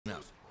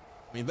enough.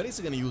 I mean, where is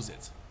he gonna use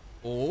it?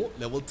 Oh,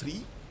 level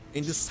 3.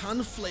 And the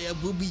Sun Flare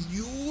will be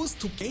used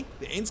to... Okay,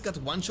 the Ents got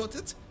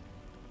one-shotted.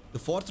 The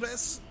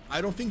Fortress,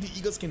 I don't think the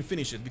Eagles can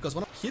finish it because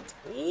one hit...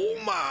 Oh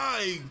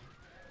my!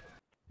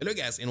 Hello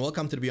guys and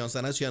welcome to the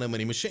BeyondStandards channel. My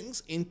name is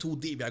Shanks and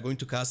today we are going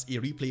to cast a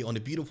replay on the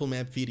beautiful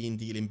map Firian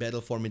Deal in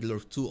Battle for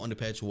Middle-earth 2 on the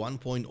patch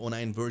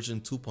 1.09 version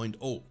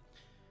 2.0.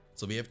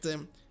 So we have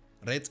the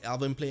red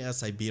Elven player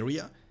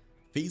Siberia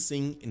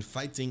facing and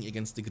fighting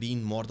against the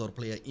green Mordor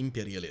player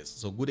Imperialist.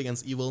 So good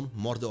against evil,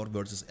 Mordor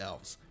versus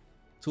elves.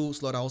 2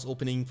 slaughterhouse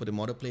opening for the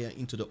Mordor player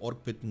into the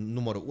Orc pit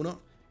numero 1.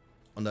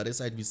 On the other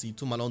side we see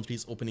 2 Malone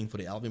trees opening for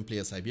the Elven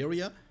player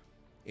Siberia.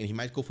 And he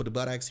might go for the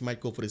barracks, he might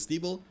go for the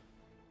stable.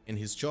 And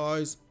his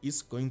choice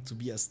is going to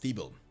be a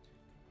stable.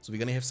 So we're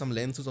gonna have some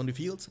lancers on the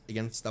field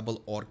against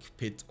double Orc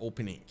pit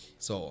opening.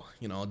 So,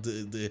 you know,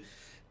 the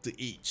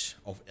age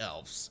of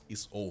elves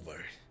is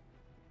over.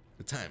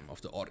 The time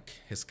of the Orc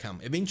has come.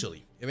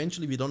 Eventually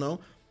we don't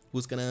know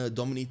who's gonna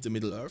dominate the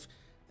Middle-earth.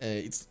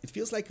 It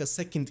feels like a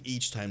second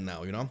age time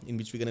now, you know, in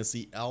which we're gonna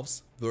see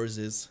elves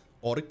versus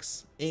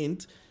orcs,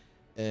 and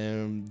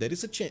there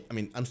is a chance. I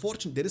mean,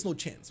 unfortunately, there is no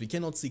chance. We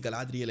cannot see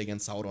Galadriel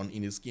against Sauron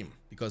in this game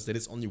because there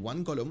is only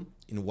one golem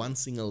in one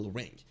single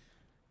rank,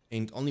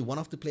 and only one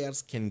of the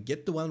players can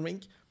get the one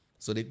rank.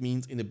 So that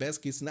means in the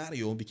best case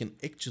scenario, we can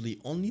actually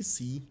only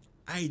see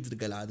either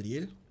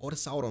Galadriel or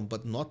Sauron,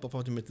 but not both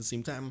of them at the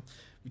same time,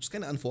 which is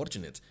kind of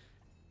unfortunate.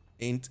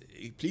 And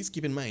please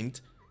keep in mind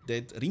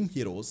that ring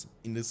heroes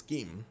in this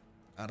game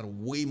are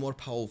way more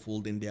powerful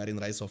than they are in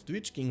Rise of the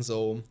Witch King.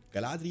 So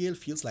Galadriel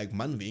feels like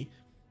Manwë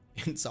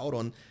and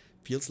Sauron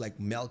feels like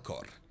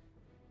Melkor.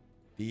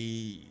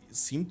 They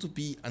seem to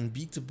be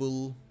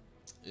unbeatable,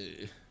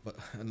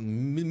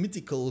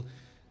 mythical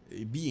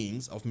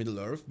beings of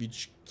Middle-earth,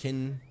 which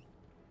can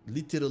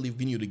literally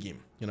win you the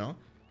game, you know,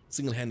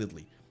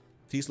 single-handedly.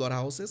 3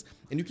 slaughterhouses,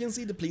 and you can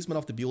see the placement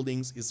of the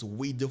buildings is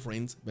way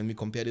different when we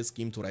compare this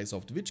game to Rise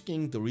of the Witch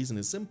King. The reason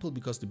is simple,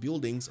 because the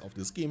buildings of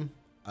this game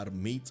are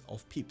made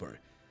of paper.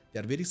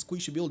 They are very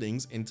squishy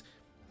buildings, and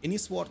any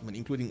swordman,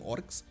 including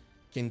orcs,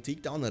 can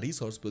take down a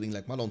resource building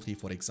like Malon 3,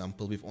 for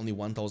example, with only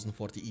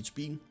 1040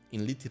 HP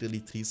in literally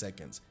 3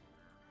 seconds.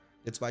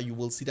 That's why you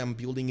will see them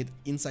building it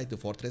inside the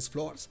fortress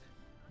floors,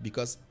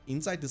 because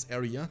inside this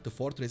area the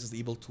fortress is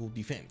able to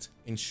defend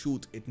and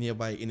shoot at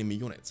nearby enemy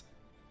units.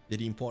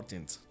 Very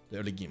important, the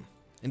early game.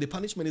 And the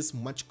punishment is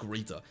much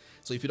greater.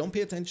 So if you don't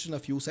pay attention a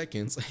few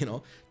seconds, you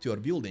know, to your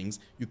buildings,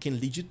 you can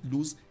legit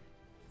lose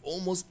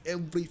almost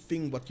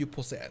everything what you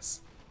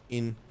possess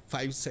in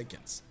 5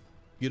 seconds.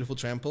 Beautiful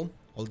trample.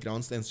 All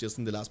ground stands just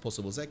in the last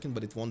possible second,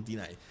 but it won't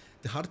deny.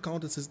 The hard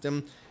counter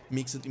system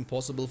makes it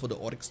impossible for the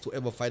orcs to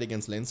ever fight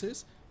against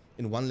lancers,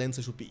 and one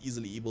lancer should be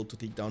easily able to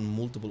take down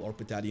multiple orc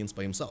battalions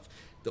by himself.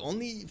 The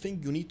only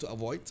thing you need to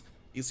avoid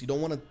is you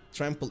don't want to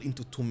trample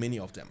into too many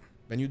of them.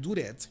 When you do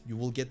that, you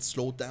will get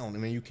slowed down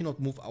and then you cannot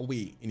move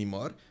away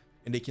anymore,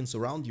 and they can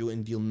surround you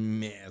and deal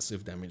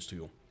massive damage to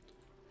you.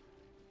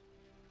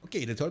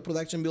 Okay, the third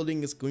production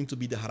building is going to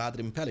be the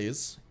Haradrim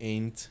Palace,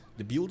 and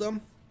the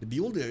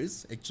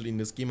builders actually in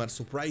this game are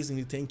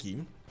surprisingly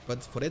tanky,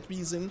 but for that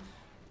reason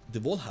the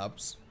wall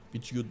hubs,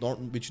 which you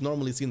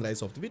normally see in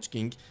Rise of the Witch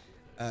King,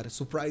 are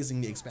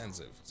surprisingly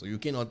expensive. So you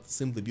cannot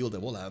simply build a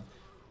wall hub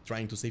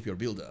trying to save your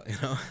builder, you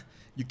know.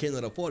 You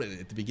cannot afford it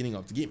at the beginning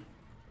of the game.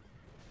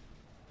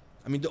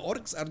 I mean, the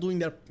orcs are doing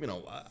their, you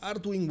know, are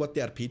doing what they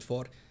are paid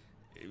for.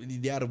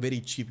 They are very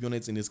cheap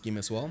units in this game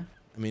as well.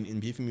 I mean, in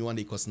BFME1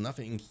 they cost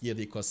nothing, here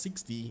they cost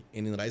 60,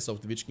 and in Rise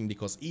of the Witch King they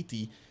cost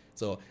 80.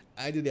 So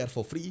either they are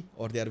for free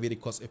or they are very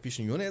cost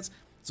efficient units.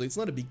 So it's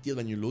not a big deal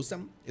when you lose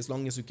them, as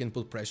long as you can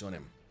put pressure on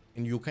them.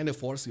 And you kind of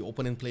force the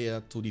opponent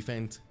player to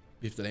defend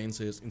with the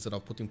lancers instead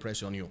of putting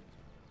pressure on you.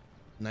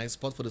 Nice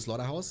spot for the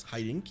slaughterhouse,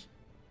 hiding.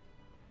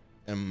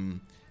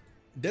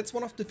 That's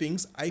one of the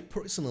things I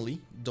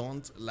personally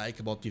don't like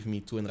about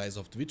BFME2 and Rise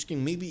of the Witch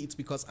King. Maybe it's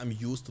because I'm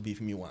used to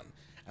BFME1.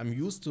 I'm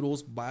used to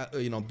those,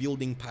 you know,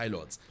 building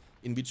pilots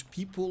in which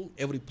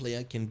every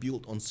player can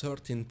build on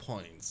certain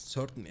points,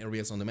 certain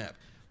areas on the map,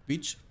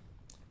 which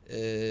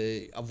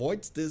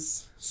avoids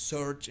this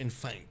search and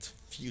find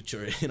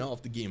feature, you know,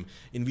 of the game,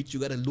 in which you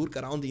gotta look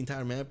around the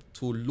entire map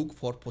to look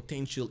for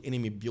potential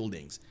enemy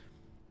buildings.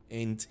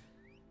 And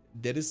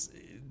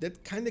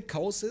that kind of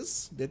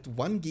causes that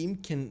one game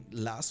can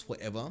last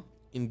forever,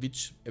 in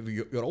which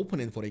your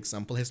opponent, for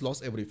example, has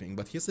lost everything,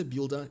 but he's a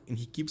builder and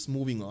he keeps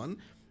moving on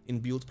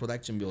and builds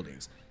production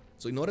buildings.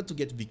 So in order to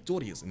get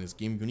victorious in this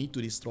game, you need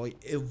to destroy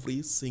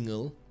every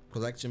single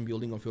production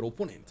building of your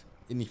opponent.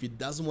 And if he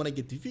doesn't want to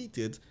get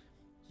defeated,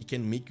 he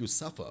can make you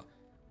suffer,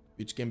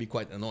 which can be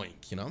quite annoying,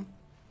 you know.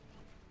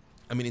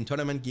 I mean, in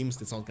tournament games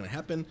that's not gonna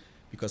happen,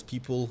 because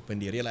people, when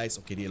they realize,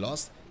 okay, they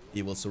lost,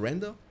 they will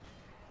surrender.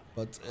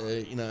 But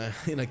in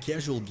a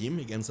casual game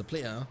against a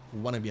player who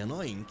wanna be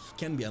annoying, he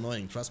can be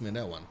annoying, trust me on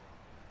that one.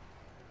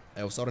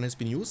 Sauron has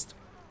been used.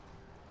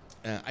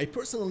 I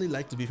personally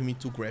like the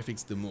BFME2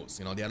 graphics the most,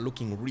 you know, they are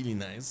looking really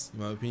nice, in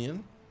my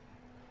opinion.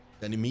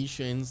 The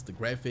animations, the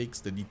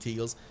graphics, the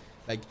details,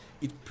 like,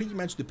 it pretty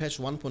much the patch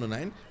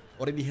 1.09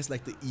 already has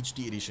like the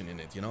HD edition in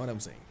it, you know what I'm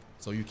saying?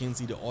 So you can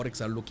see the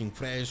Oryx are looking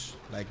fresh,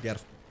 like they're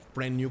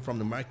brand new from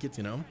the market,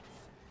 you know.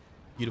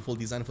 Beautiful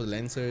design for the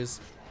Lancers.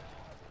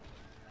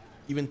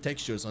 Even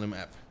textures on the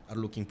map are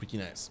looking pretty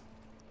nice.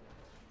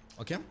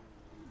 Okay.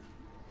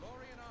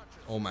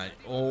 Oh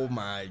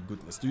my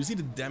goodness. Do you see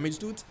the damage,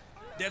 dude?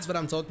 That's what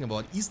I'm talking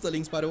about.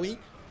 Easterlings, by the way,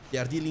 they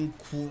are dealing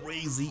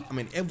crazy, I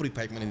mean every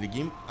pikeman in the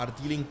game are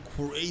dealing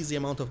crazy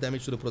amount of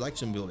damage to the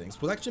production buildings.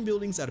 Production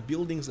buildings are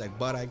buildings like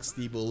barracks,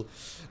 stable,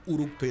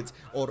 uruk pit,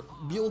 or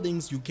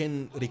buildings you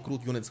can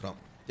recruit units from.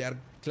 They are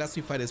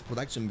classified as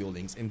production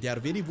buildings and they are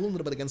very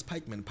vulnerable against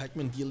pikemen.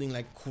 Pikemen dealing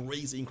like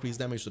crazy increased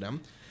damage to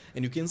them.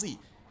 And you can see,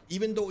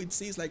 even though it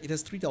says like it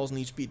has 3000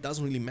 HP, it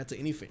doesn't really matter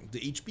anything. The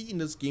HP in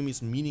this game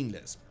is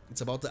meaningless. It's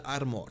about the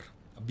armor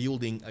a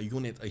building, a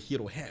unit, a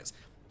hero has.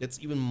 That's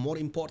even more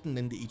important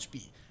than the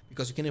HP.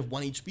 Because you can have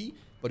 1 HP,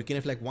 but you can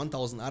have like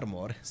 1000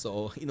 armor.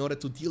 So in order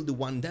to deal the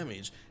 1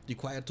 damage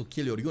required to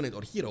kill your unit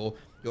or hero,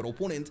 your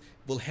opponent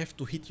will have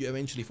to hit you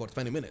eventually for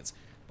 20 minutes.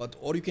 But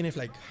or you can have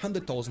like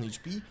 100,000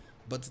 HP,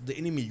 but the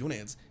enemy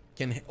units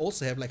can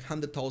also have like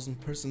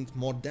 100,000%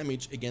 more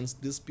damage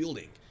against this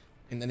building.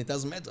 And then it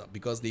doesn't matter,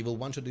 because they will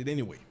one-shot it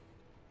anyway.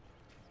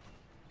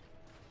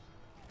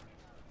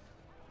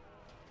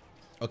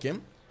 Okay.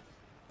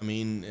 I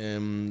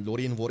mean,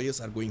 Lorien warriors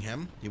are going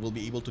ham. They will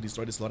be able to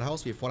destroy the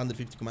slaughterhouse. We have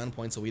 450 command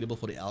points available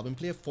for the Alvin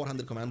player,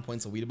 400 command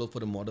points available for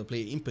the Mordor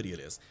player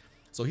Imperialist.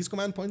 So his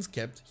command points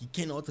kept. He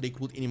cannot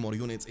recruit any more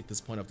units at this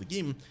point of the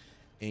game,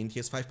 and he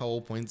has 5 power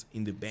points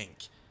in the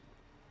bank.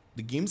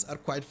 The games are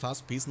quite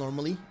fast-paced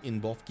normally in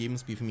both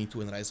games,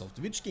 BFME2 and Rise of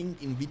the Witch King,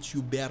 in which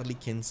you barely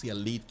can see a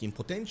late game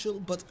potential,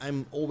 but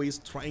I'm always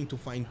trying to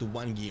find the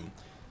one game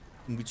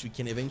in which we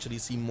can eventually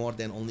see more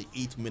than only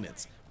 8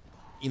 minutes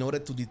in order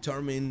to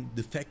determine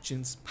the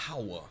faction's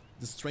power,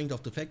 the strength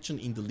of the faction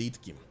in the late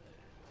game.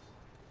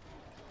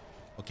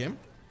 Okay,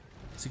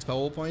 6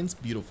 power points,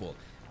 beautiful,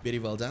 very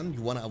well done.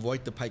 You want to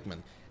avoid the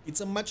pikemen. It's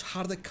a much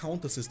harder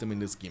counter system in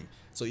this game.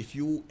 So if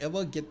you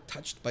ever get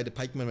touched by the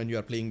pikemen when you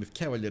are playing with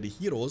cavalry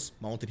heroes,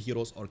 mounted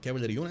heroes or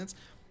cavalry units,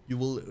 you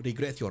will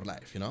regret your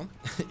life, you know?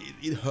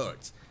 it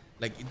hurts.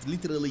 Like, it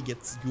literally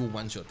gets you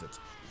one-shotted.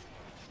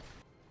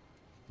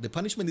 The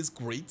punishment is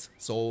great,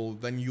 so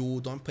when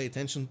you don't pay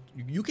attention,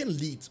 you can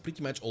lead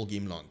pretty much all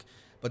game long.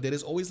 But there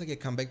is always like a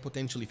comeback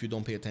potential if you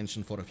don't pay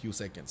attention for a few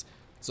seconds.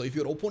 So if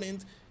your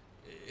opponent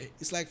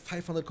is like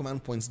 500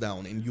 command points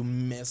down and you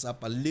mess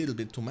up a little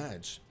bit too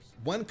much,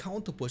 one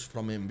counter push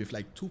from him with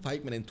like 2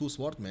 pikemen and 2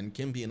 swordmen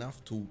can be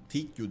enough to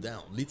take you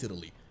down,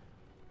 literally.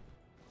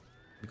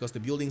 Because the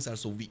buildings are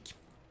so weak.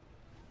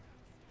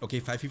 Okay,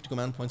 550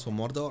 command points for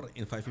Mordor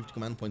and 550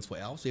 command points for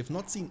Elves. We have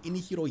not seen any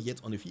hero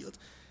yet on the field.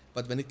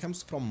 But when it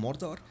comes from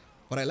Mordor,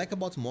 what I like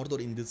about Mordor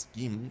in this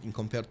game, in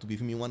compared to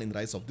BFME1 and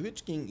Rise of the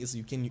Witch King, is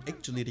you can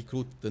actually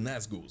recruit the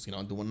Nazguls, you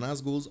know, the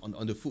Nazguls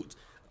on the foot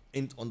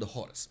and on the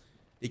horse.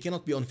 They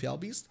cannot be on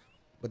Fellbeast,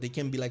 but they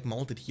can be like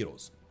mounted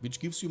heroes, which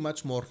gives you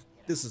much more.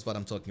 This is what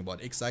I'm talking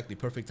about, exactly,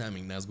 perfect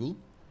timing, Nazgul.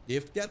 They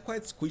are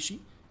quite squishy,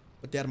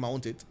 but they are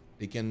mounted.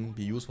 They can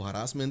be used for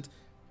harassment.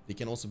 They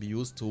can also be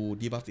used to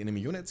debuff the enemy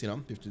units, you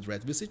know, with the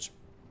Red Visage.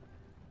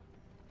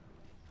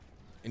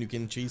 And you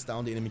can chase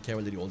down the enemy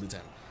cavalry all the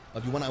time.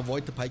 But you want to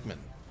avoid the pikemen.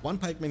 One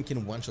pikeman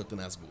can one-shot the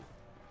Nazgul.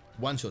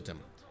 One-shot him.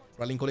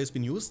 Rallying Call has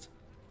been used.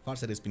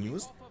 Farsight has been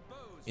used.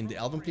 And the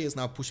Elven player is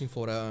now pushing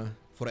for an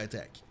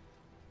attack.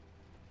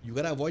 You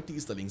gotta avoid the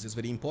Easterlings, it's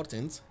very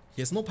important.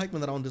 He has no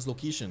pikemen around this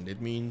location.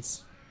 That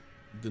means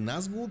the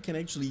Nazgul can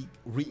actually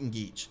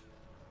re-engage.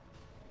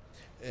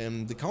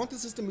 The counter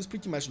system is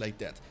pretty much like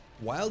that.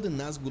 While the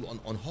Nazgul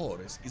on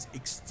horse is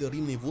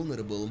extremely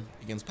vulnerable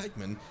against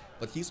pikemen,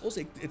 but he's also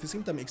at the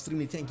same time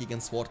extremely tanky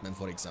against swordmen,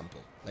 for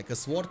example. Like a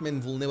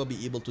swordman will never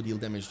be able to deal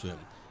damage to him,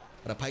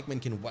 but a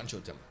pikeman can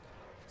one-shot him.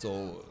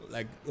 So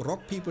like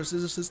rock paper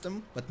scissors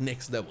system, but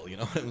next level, you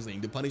know what I'm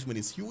saying? The punishment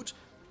is huge,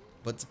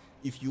 but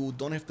if you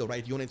don't have the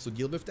right units to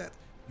deal with that,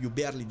 you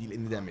barely deal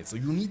any damage. So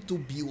you need to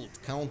build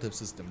counter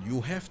system.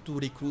 You have to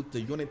recruit the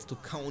units to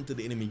counter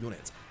the enemy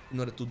units in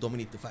order to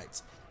dominate the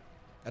fights.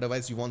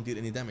 Otherwise you won't deal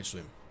any damage to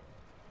him.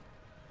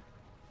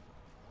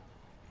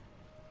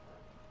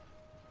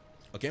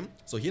 Okay,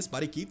 so here's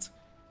Barricade,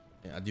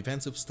 a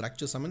defensive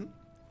structure summon,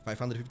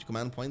 550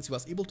 command points. He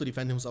was able to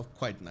defend himself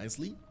quite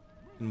nicely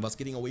and was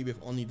getting away with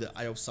only the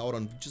Eye of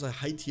Sauron, which is a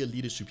high tier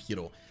leadership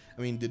hero.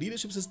 I mean, the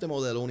leadership system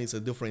all alone is a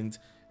different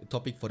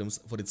topic for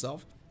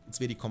itself. It's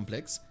very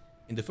complex.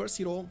 And the first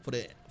hero for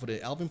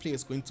the Elven player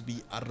is going to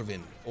be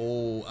Arwen.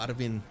 Oh,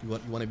 Arwen, you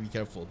want to be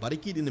careful.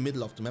 Barricade in the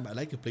middle of the map, I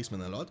like the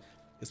placement a lot,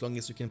 as long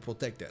as you can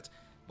protect that.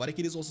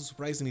 Barricade is also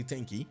surprisingly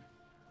tanky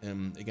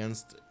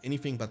against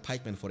anything but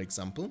pikemen, for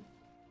example.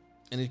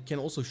 And it can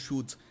also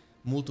shoot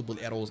multiple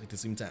arrows at the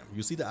same time.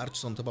 You see the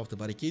archers on top of the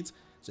barricades,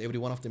 so every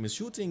one of them is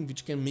shooting,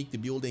 which can make the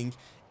building,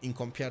 in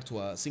compared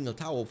to a single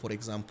tower, for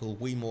example,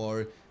 way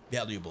more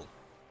valuable.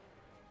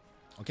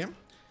 Okay?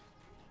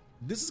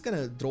 This is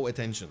gonna draw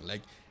attention.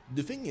 Like,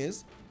 the thing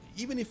is,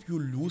 even if you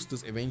lose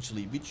this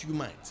eventually, which you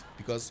might,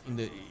 because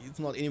it's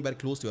not anywhere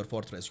close to your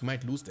fortress, you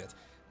might lose that.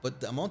 but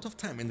the amount of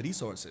time and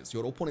resources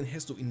your opponent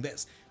has to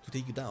invest to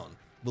take you down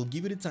will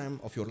give you the time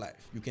of your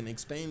life. You can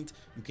expand,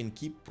 you can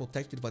keep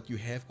protected what you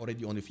have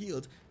already on the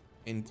field,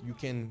 and you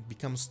can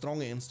become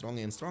stronger and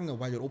stronger and stronger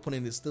while your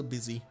opponent is still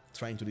busy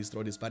trying to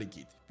destroy this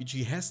barricade, which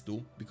he has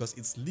to because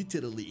it's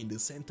literally in the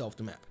center of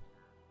the map.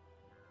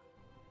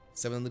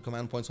 700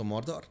 command points for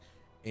Mordor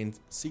and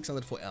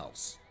 600 for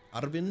elves.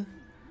 Arwen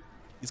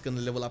is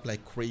gonna level up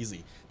like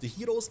crazy. The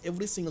heroes,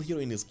 every single hero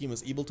in this game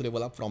is able to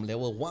level up from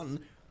level 1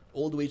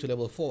 all the way to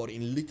level 4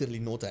 in literally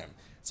no time.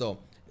 So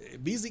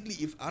basically,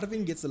 if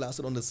Arwen gets the last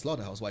hit on the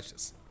slaughterhouse, watch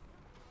this.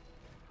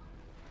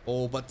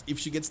 Oh, but if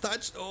she gets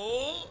touched,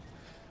 oh!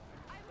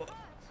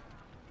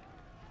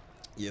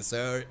 Yes,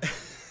 sir.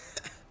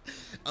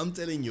 I'm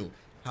telling you,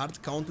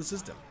 hard counter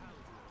system.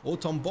 Oh,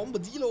 Tom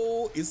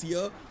Bombadillo is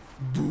here.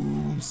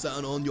 Boom,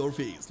 sun on your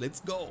face. Let's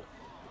go.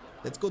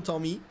 Let's go,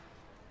 Tommy.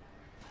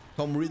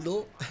 Tom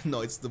Riddle.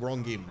 No, it's the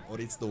wrong game, or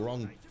it's the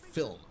wrong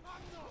film,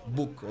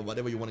 book, or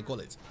whatever you want to call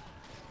it.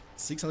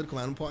 600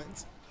 command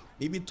points.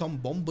 Maybe Tom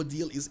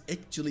Bombadil is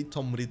actually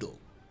Tom Riddle.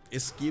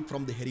 Escaped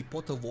from the Harry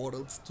Potter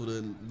world to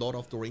the Lord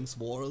of the Rings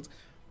world,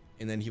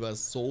 and then he was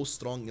so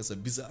strong as a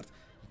wizard,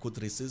 he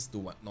could resist the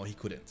one. No, he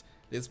couldn't.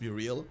 Let's be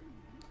real.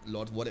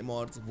 Lord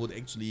Voldemort would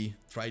actually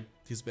try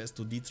his best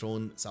to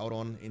dethrone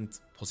Sauron and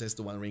possess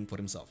the One Ring for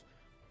himself.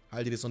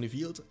 Haldir is on the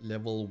field,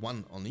 level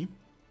 1 only.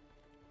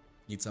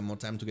 Need some more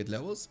time to get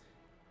levels.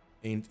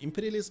 And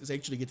Imperialist is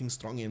actually getting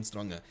stronger and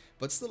stronger,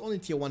 but still only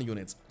tier 1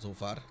 units so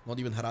far. Not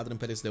even Haradrim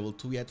Palace level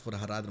 2 yet for the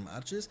Haradrim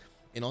Archers.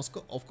 And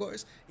also, of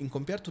course, in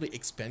compared to the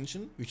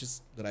expansion, which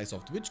is the Rise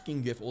of the Witch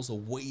King, you have also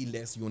way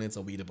less units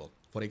available.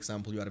 For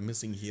example, you are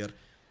missing here,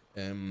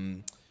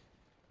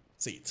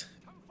 say it.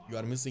 You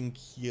are missing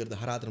here the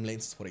Haradrim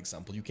Lances, for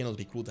example. You cannot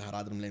recruit the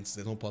Haradrim Lances,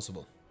 that's not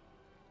possible.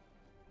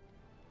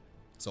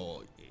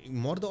 So, in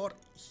Mordor,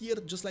 here,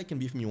 just like in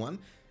BFME1,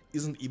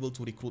 isn't able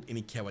to recruit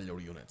any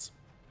cavalry units.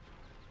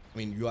 I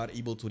mean, you are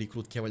able to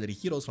recruit cavalry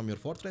heroes from your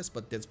fortress,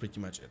 but that's pretty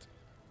much it.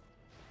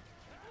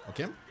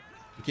 Okay?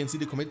 You can see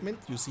the commitment,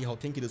 you see how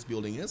tanky this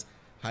building is.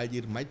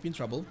 Haldir might be in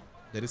trouble.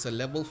 There is a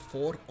level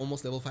 4,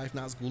 almost level 5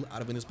 Nazgul.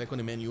 Arwen is back on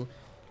the menu,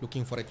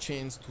 looking for a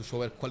chance to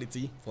show her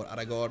quality for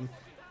Aragorn.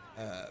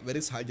 Where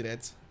is Haldir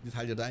at? Did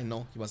Haldir die?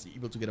 No, he was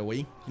able to get away.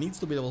 He needs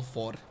to be level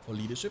 4 for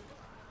leadership,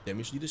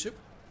 damage leadership.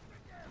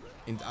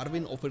 And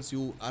Arwen offers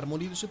you armor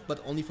leadership,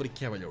 but only for the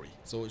cavalry.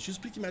 So she's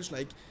pretty much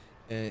like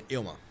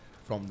Eoma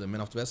from the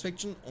Men of the West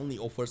faction, only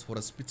offers for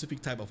a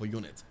specific type of a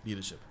unit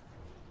leadership.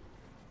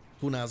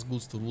 2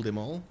 Nazguls to rule them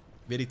all.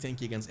 Very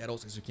tanky against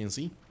arrows, as you can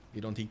see.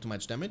 They don't take too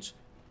much damage,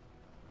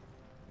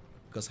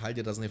 because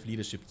Haldir doesn't have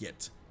leadership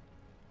yet.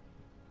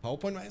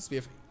 PowerPoint wise, we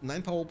have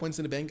 9 power points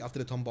in the bank after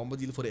the Tom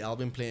Bombadil for the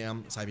Elven player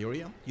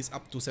Siberia. He's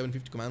up to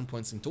 750 command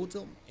points in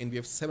total, and we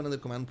have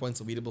 700 command points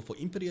available for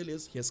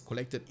Imperialist. He has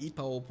collected 8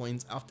 power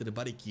points after the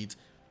barricade,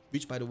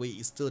 which by the way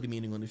is still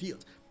remaining on the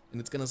field. And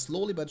it's gonna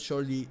slowly but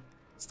surely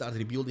start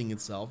rebuilding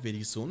itself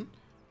very soon,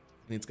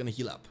 and it's gonna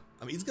heal up.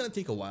 I mean, it's gonna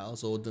take a while,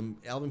 so the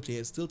Elven player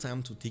has still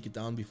time to take it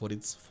down before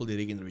it's fully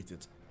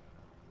regenerated.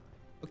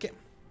 Okay.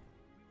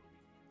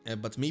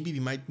 But maybe we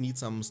might need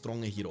some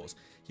stronger heroes.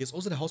 He has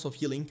also the House of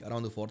Healing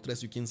around the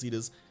fortress. You can see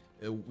this,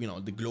 you know,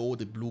 the glow,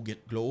 the blue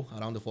glow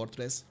around the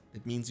fortress.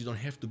 It means you don't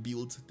have to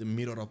build the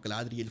Mirror of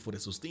Galadriel for the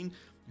sustain.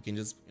 You can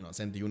just, you know,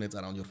 send the units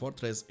around your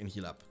fortress and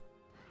heal up.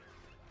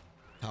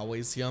 Tower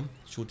is here,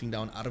 shooting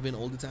down Arwen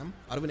all the time.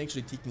 Arwen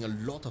actually taking a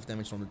lot of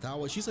damage from the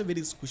tower. She's a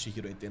very squishy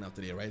hero at the end of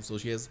the day, right? So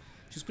she's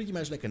pretty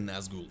much like a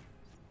Nazgul.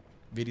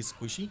 Very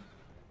squishy,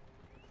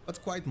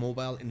 but quite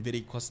mobile and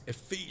very cost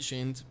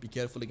efficient. Be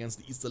careful against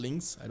the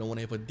Easterlings. I don't want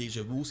to have a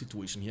deja vu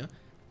situation here.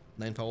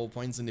 9 power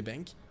points in the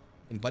bank.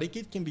 And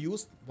Barricade can be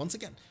used once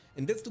again.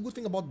 And that's the good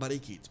thing about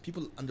Barricade.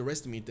 People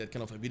underestimate that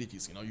kind of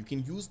abilities, you know. You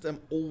can use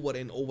them over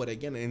and over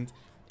again, and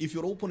if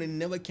your opponent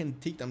never can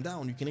take them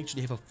down, you can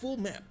actually have a full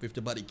map with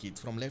the Barricades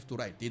from left to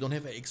right. They don't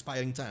have an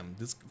expiring time.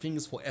 This thing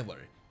is forever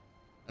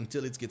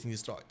until it's getting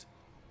destroyed.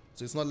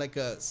 So it's not like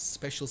a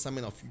special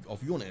summon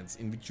of units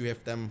in which you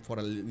have them for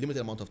a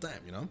limited amount of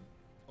time, you know.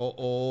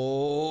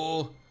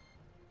 Oh,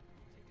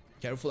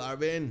 careful,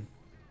 Arwen.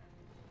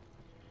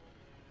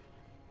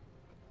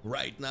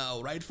 Right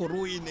now, right for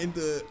ruin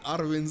into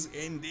Arwen's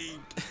ending.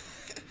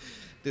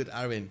 Dude,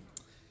 Arwen.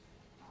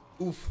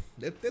 Oof,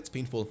 that's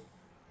painful.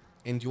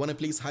 And you want to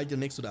place Haldir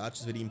next to the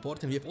archers, very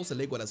important. We have also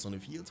Legolas on the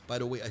field. By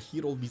the way, a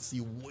hero we see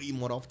way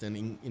more often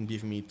in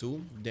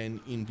BFME2 than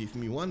in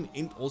BFME1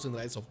 and also in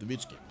Rise of the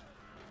Witch King.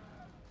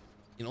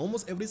 In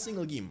almost every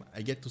single game,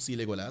 I get to see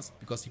Legolas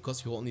because he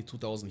costs you only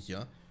 2,000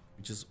 here,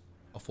 which is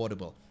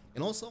affordable.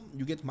 And also,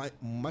 you get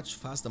much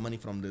faster money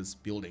from these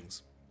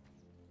buildings.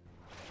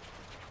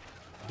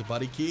 The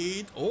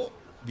Barricade. Oh,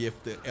 we have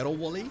the arrow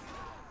volley,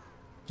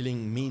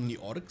 killing mainly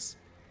orcs.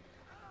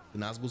 The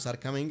Nazguls are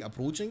coming,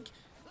 approaching.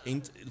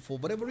 And for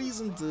whatever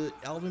reason, the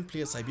Elven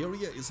player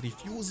Siberia is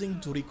refusing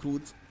to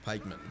recruit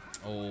pikemen.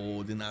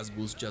 Oh, the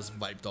Nazguls just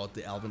wiped out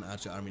the Elven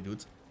archer army,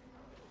 dude.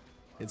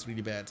 It's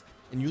really bad.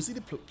 And you see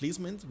the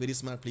placement, very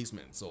smart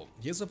placement. So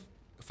here's a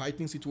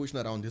fighting situation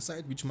around this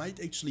side, which might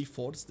actually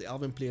force the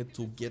Elven player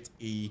to get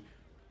a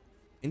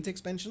int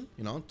expansion,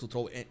 you know, to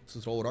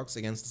throw rocks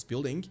against this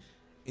building.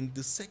 And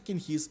the second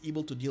he is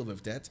able to deal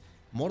with that,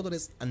 Mordor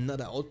has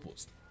another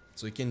outpost,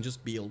 so he can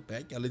just build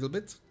back a little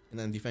bit and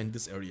then defend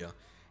this area.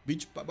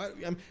 Which,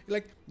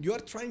 like, you are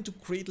trying to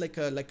create like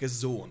a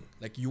zone,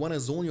 like you want to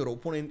zone your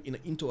opponent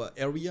into an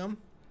area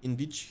in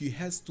which he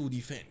has to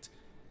defend.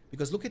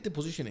 Because look at the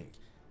positioning,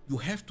 you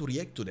have to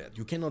react to that.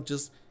 You cannot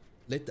just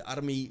let the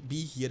army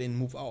be here and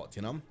move out,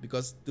 you know,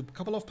 because the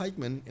couple of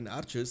pikemen and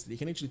archers, they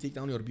can actually take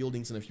down your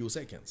buildings in a few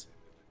seconds.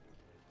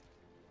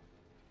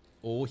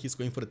 Oh, he's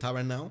going for the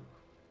tavern now,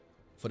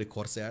 for the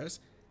Corsairs,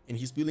 and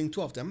he's building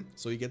 2 of them,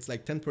 so he gets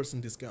like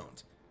 10%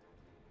 discount.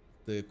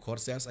 The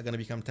Corsairs are gonna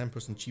become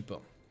 10% cheaper.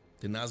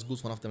 The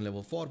Nazguls, one of them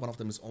level 4, one of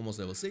them is almost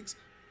level 6,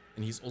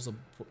 and he's also,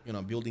 you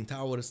know, building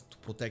towers to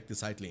protect the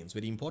side lanes.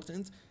 Very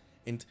important.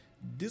 And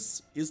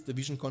this is the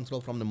vision control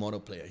from the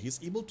Mordor player. He's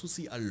able to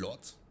see a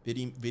lot.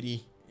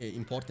 Very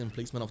important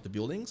placement of the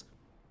buildings.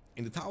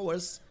 And the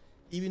towers,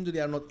 even though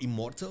they are not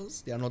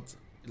immortals, they are not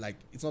like,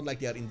 it's not like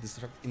they are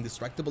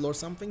indestructible or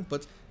something,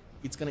 but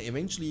it's gonna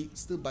eventually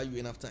still buy you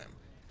enough time.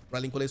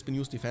 Rallying Call has been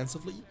used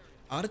defensively.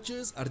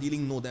 Archers are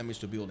dealing no damage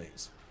to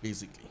buildings,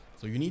 basically.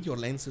 So you need your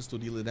lancers to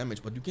deal the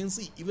damage, but you can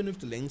see, even with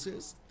the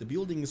lancers, the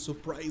building is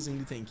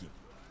surprisingly tanky.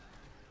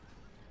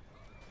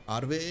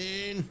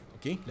 Arwen,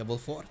 okay, level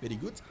 4, very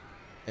good.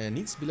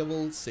 Needs to be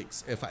level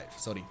 5,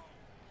 sorry.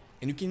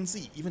 And you can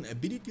see, even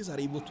abilities are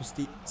able to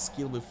stay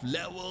skill with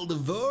level. The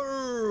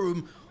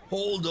worm,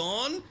 hold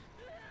on.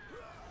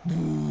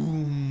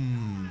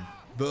 Boom.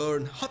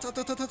 Burn, hot, hot,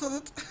 hot, hot, hot,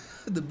 hot.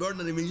 The burn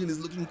animation is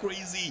looking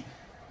crazy.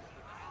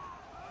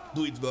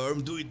 Do it,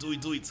 worm, do it, do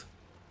it, do it.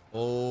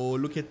 Oh,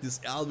 look at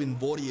this Elven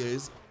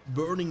warriors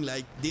burning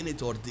like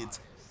Denethor did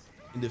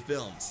in the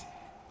films.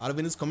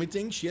 Arwen is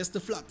committing, she has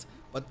the flood,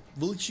 but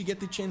will she get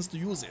the chance to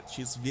use it?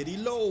 She's very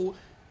low.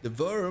 The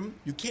worm,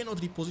 you cannot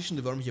reposition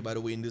the worm here, by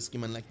the way, in this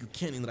game, unlike you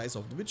can in Rise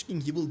of the Witch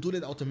King. He will do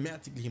that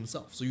automatically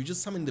himself. So you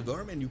just summon the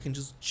worm and you can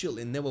just chill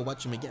and never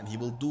watch him again. He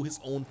will do his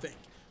own thing.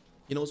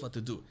 He knows what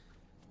to do.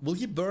 Will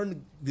he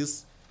burn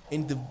this?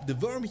 And the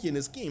worm here in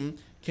this game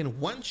can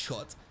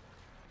one-shot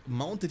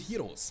mounted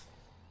heroes.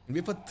 And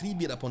we have a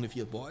Treebeard upon the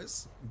field,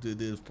 boys.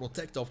 The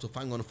protector of the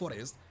Fangon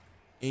Forest.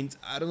 And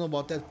I don't know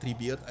about that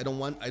Treebeard.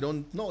 I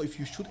don't know if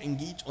you should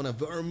engage on a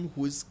worm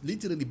who is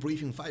literally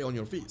breathing fire on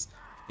your face.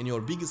 And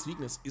your biggest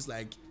weakness is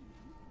like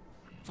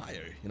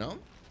fire, you know?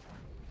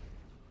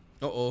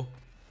 Uh-oh.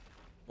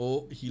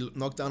 Oh, he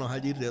knocked down a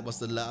Haldir. That was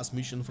the last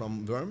mission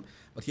from Worm.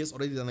 But he has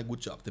already done a good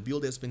job. The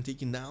build has been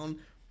taken down.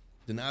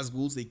 The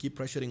Nazguls, they keep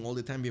pressuring all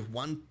the time. We have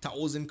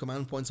 1000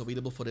 command points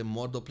available for the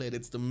Mordor player.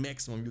 That's the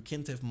maximum. You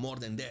can't have more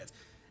than that.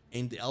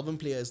 And the Elven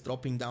player is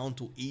dropping down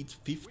to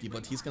 850.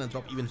 But he's gonna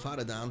drop even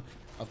farther down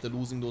after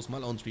losing those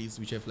Malon trees,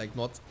 which have like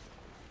not...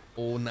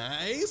 Oh,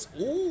 nice.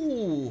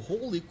 Oh,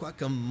 holy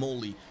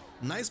guacamole.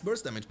 Nice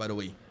burst damage, by the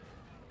way.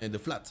 And the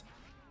flood.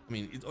 I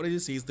mean, it already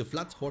says the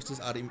flood horses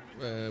are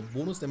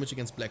bonus damage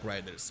against Black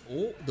Riders.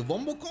 Oh, the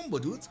Wombo combo,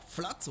 dude.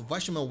 Flood,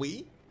 wash him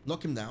away,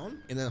 knock him down,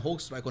 and then Hulk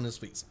strike on his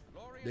face.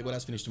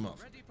 Legolas finished him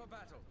off.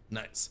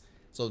 Nice.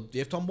 So they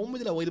have Tom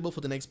Bombadil available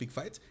for the next big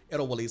fight.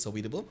 Arrow Volley is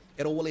available.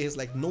 Arrow Volley has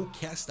like no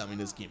cast down in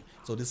this game.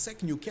 So the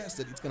second you cast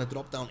it, it's gonna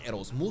drop down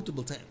arrows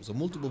multiple times. So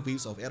multiple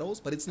waves of arrows,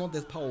 but it's not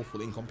that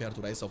powerful in compared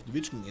to Rise of the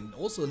Witch King, and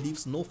also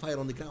leaves no fire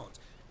on the ground.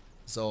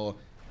 So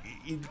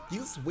it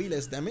deals way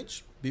less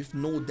damage with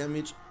no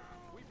damage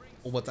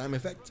over time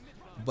effect,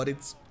 but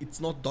it's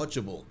not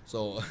dodgeable.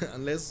 So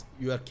unless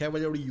you are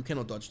cavalry, you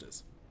cannot dodge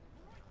this.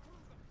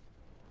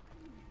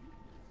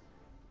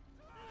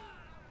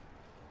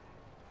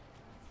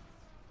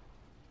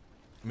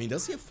 I mean,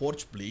 does he have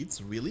forged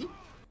blades, really?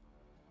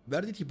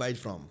 Where did he buy it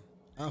from?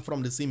 Ah,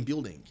 from the same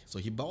building. So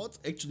he bought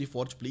actually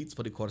forged blades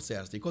for the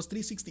Corsairs. They cost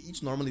 360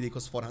 each, normally they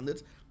cost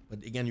 400,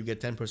 but again you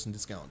get 10%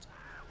 discount.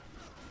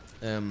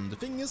 The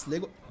thing is,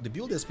 the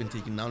build has been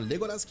taken down.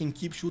 Legolas can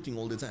keep shooting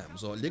all the time.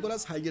 So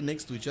Legolas, Haldir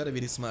next to each other,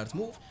 very smart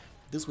move.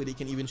 This way they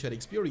can even share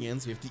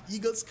experience. With the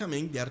Eagles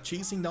coming, they are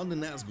chasing down the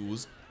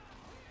Nazguls.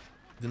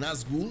 The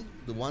Nazgul,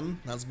 the one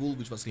Nazgul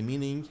which was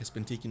remaining, has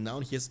been taken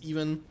down. He has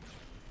even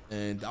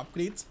the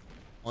upgrade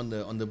on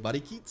the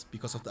barricade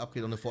because of the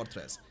upgrade on the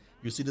fortress.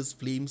 You see these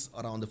flames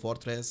around the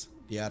fortress.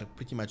 They are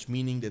pretty much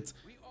meaning that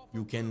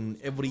you can,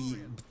 every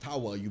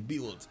tower you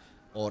build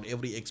or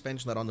every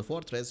expansion around the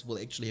fortress will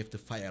actually have the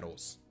fire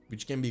arrows,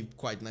 which can be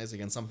quite nice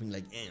against something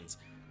like ants,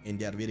 and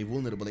they are very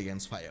vulnerable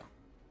against fire.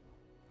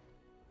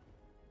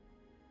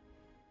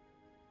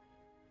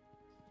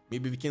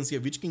 Maybe we can see a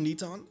Witch King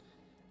later on,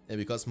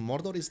 because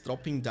Mordor is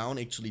dropping down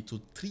actually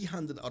to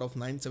 300 out of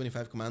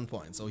 975 command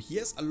points. So he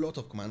has a lot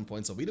of command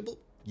points available,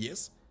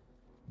 yes,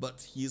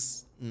 but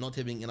he's not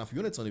having enough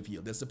units on the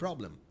field. That's the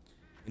problem.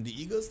 And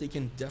the Eagles, they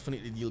can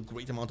definitely deal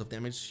great amount of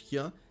damage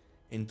here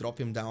and drop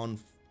him down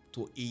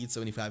to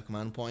 875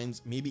 command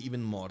points, maybe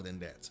even more than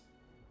that.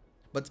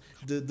 But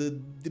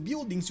the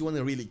buildings you want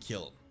to really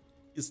kill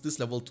is this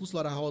level 2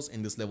 slaughterhouse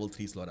and this level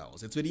 3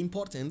 slaughterhouse. It's very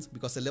important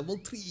because the level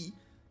 3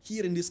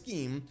 here in this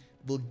game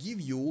will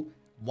give you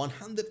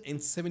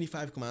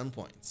 175 command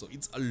points, so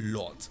it's a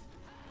lot.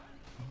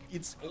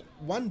 It's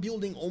one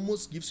building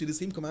almost gives you the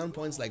same command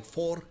points like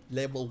 4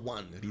 level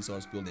 1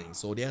 resource buildings,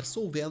 so they are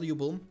so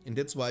valuable, and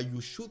that's why you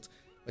should,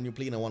 when you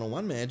play in a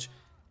one-on-one match,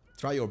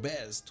 try your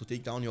best to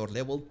take down your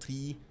level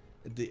 3,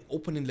 the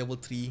opening level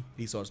 3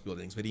 resource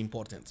buildings. Very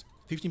important.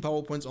 15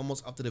 power points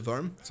almost after the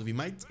worm, so we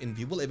might and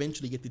we will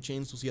eventually get the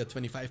chance to see a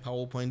 25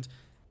 power point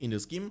in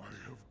this game.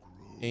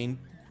 And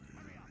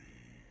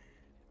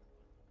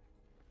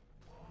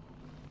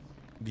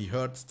we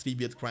heard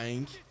Treebeard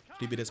crying.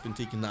 Treebeard has been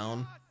taken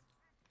down.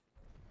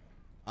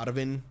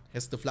 Arvin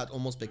has the flood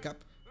almost back up.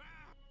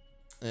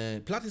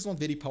 Flood is not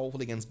very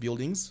powerful against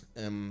buildings.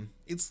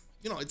 It's,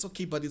 you know, it's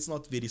okay, but it's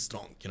not very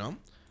strong, you know.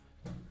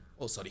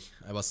 Oh, sorry,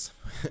 I was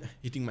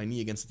hitting my knee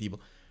against the table.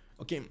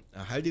 Okay,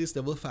 Haldir is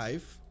level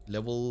 5.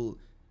 Level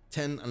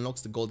 10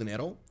 unlocks the golden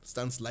arrow.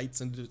 Stuns light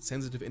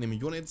sensitive enemy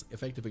units,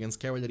 effective against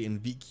cavalry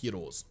and weak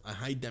heroes. A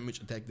high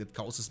damage attack that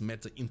causes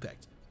meta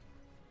impact.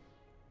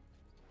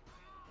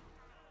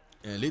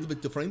 A little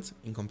bit different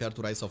in compared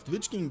to Rise of the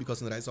Witch King,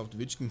 because in Rise of the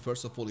Witch King,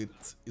 first of all,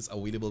 it is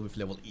available with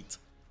level 8.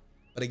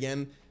 But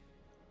again,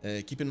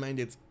 keep in mind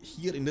that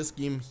here in this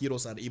game,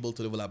 heroes are able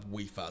to level up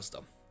way faster.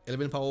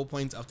 11 power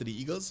points after the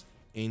Eagles,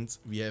 and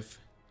we have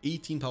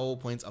 18 power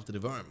points after the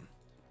Worm.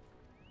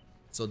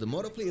 So the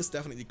Mordor play is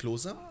definitely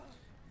closer.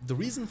 The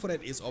reason for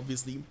that is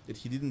obviously that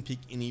he didn't pick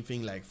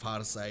anything like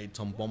Farsight,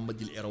 Tom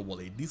Bombadil, Arrow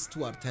Volley. These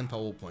two are 10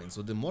 power points,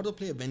 so the Mordor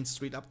player went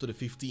straight up to the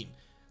 15.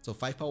 So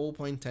 5 power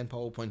point, 10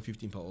 power point,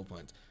 15 power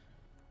point.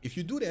 If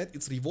you do that,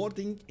 it's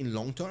rewarding in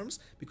long terms,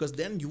 because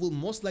then you will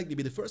most likely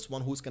be the first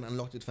one who's gonna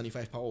unlock the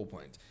 25 power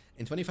point.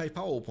 And 25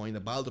 power point, a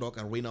Balrog,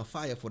 a Rain of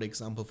Fire, for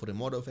example, for the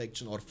Mordor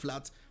faction, or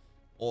Flood,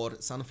 or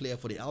Sunflare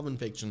for the Elven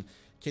faction,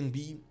 can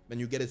be, when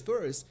you get it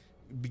first,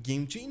 be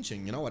game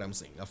changing, you know what I'm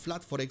saying. A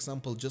Flood, for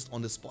example, just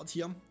on the spot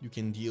here, you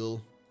can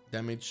deal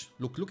damage.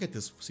 Look at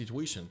this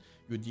situation.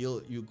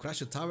 You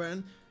crash a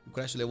Tavern, you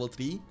crash a level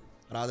 3,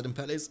 rather than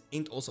Palace,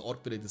 and also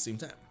Orc Pit at the same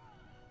time.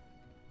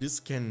 This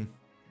can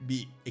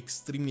be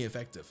extremely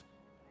effective.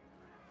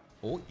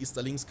 Oh,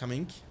 Easterlings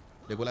coming.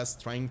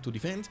 Legolas trying to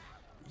defend.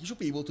 He should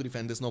be able to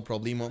defend this, no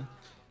problemo.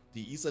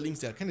 The Easterlings,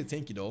 they are kind of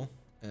tanky though.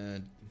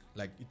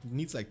 Like, it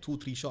needs like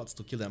 2-3 shots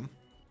to kill them.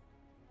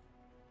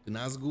 The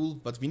Nazgul,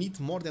 but we need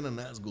more than a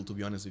Nazgul, to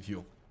be honest with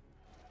you.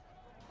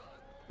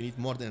 We need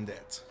more than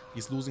that.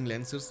 He's losing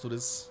Lancers to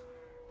this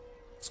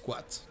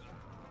squad.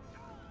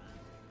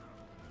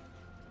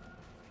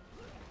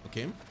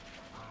 Okay.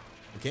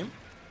 Okay.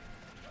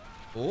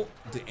 Oh,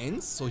 the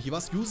Ents. So he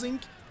was using...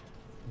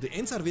 The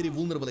Ents are very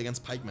vulnerable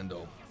against pikemen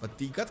though. But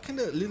they got kind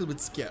of a little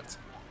bit scared.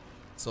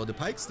 So the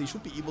pikes, they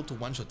should be able to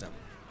one-shot them.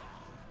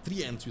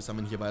 3 Ents we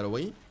summon here, by the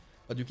way.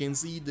 But you can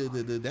see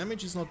the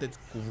damage is not that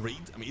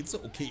great. I mean, it's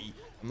okay.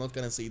 I'm not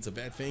gonna say it's a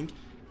bad thing.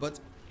 But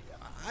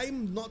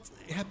I'm not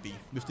happy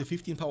with the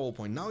 15 power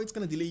point. Now it's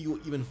gonna delay you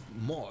even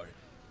more.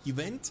 He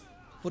went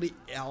for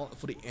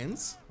the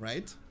Ents,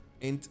 right?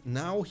 And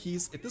now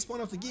he's, at this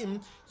point of the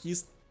game,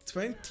 he's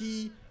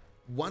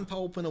 21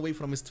 power point away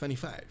from his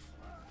 25,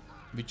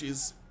 which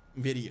is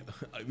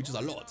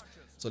a lot.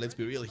 So let's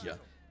be real here.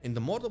 And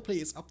the Mordor play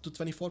is up to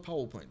 24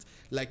 power points.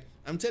 Like,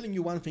 I'm telling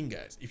you one thing,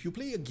 guys. If you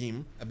play a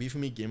game, a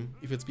BFME game,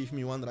 if it's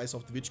BFME 1, Rise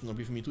of the Witch King, or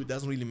BFME 2, it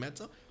doesn't really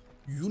matter.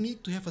 You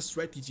need to have a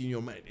strategy in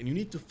your mind, and you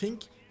need to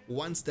think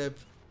one step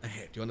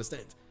ahead. You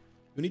understand?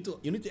 You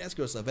need to ask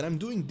yourself, when I'm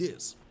doing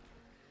this,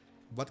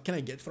 what can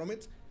I get from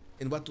it,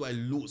 and what do I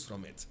lose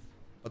from it?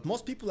 But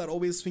most people are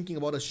always thinking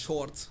about a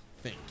short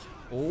thing.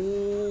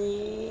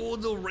 Oh,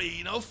 the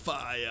Rain of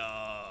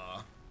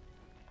Fire!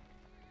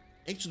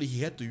 Actually,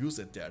 he had to use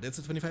it there. That's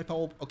a 25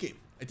 power. Okay,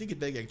 I take it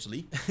back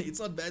actually. It's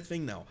not a bad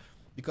thing now,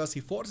 because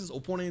he forces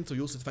opponent to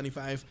use the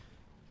 25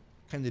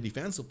 kind of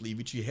defensively,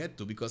 which he had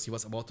to because he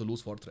was about to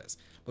lose Fortress.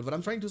 But what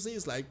I'm trying to say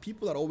is, like,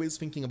 people are always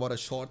thinking about a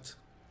short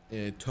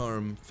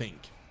term thing.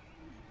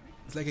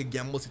 It's like a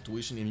gamble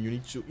situation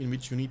in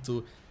which you need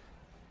to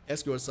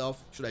ask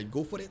yourself, should I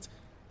go for it,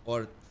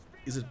 or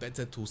is it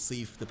better to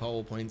save the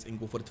power points and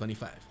go for the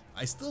 25?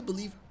 I still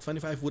believe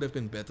 25 would have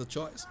been a better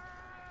choice,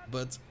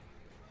 but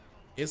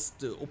as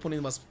the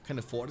opponent was kind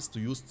of forced to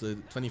use the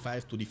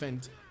 25 to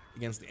defend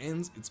against the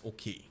Ents, it's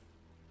okay.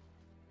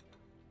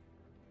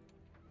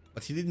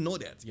 But he didn't know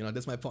that, you know,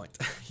 that's my point.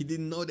 He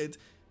didn't know that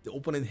the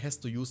opponent has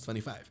to use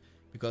 25.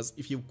 Because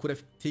if you could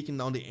have taken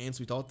down the Ents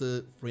without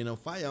the Rain of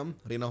Fire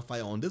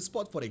on this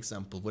spot, for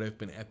example, would have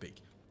been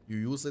epic. You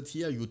use it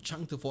here, you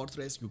chunk the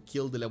fortress, you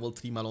kill the level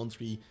 3 Malone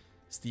 3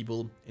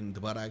 Steeple in the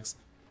barracks,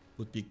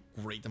 would be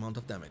a great amount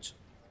of damage.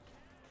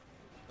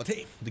 But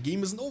hey, the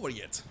game isn't over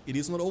yet. It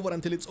is not over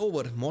until it's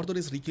over. Mordor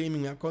is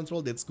reclaiming map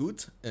control, that's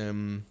good.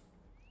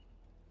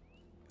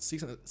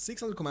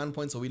 600 command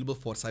points available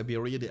for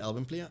Siberia, the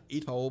Elven player,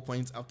 8 power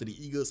points after the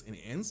Eagles and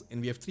Ents, and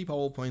we have 3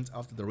 power points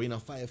after the Rain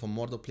of Fire for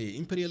Mordor player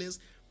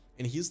Imperialist,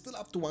 and he's still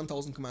up to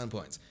 1000 command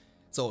points.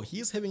 So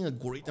he's having a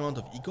great amount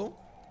of eco,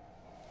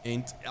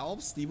 and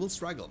Elves, they will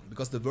struggle,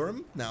 because the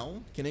Worm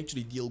now can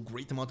actually deal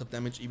great amount of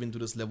damage even to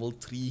this level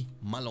 3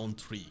 Malone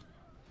 3.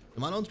 The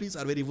Malon trees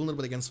are very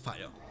vulnerable against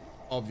fire.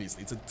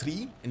 Obviously, it's a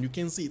tree, and you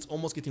can see it's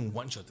almost getting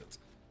one-shotted.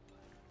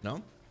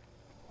 No?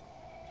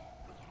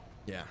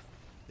 Yeah.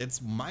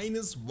 That's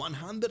minus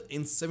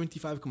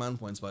 175 command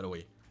points, by the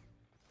way.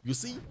 You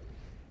see?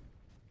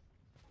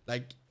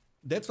 Like,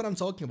 that's what I'm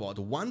talking about.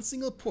 One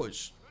single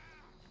push.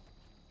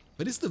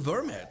 Where is the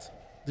worm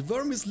at? The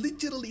worm is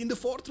literally in the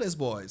fortress,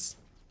 boys.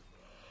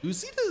 Do you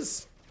see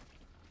this?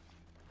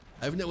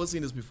 I've never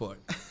seen this before.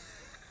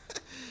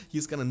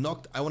 He's gonna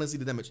knock. I wanna see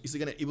the damage. Is he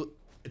gonna able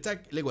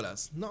attack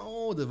Legolas?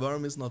 No, the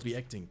worm is not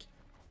reacting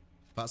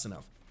fast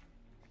enough.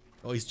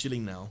 Oh, he's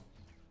chilling now.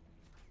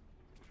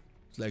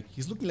 It's like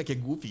he's looking like a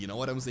goofy, you know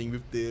what I'm saying?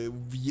 With the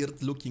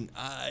weird looking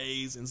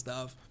eyes and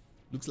stuff.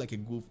 Looks like a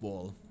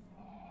goofball.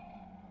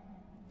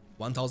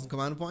 1000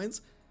 command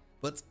points.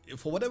 But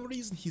for whatever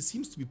reason, he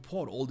seems to be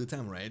poor all the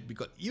time, right?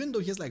 Because even though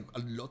he has like a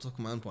lot of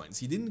command points,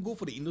 he didn't go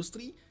for the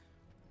industry.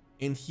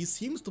 And he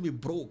seems to be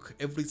broke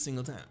every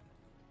single time.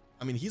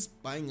 I mean, he's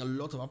buying a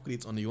lot of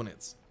upgrades on the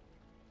units.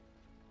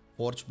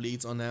 Forge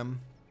blades on them.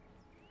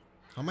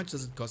 How much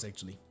does it cost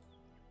actually?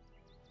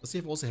 Does he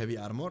have also heavy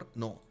armor?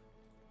 No.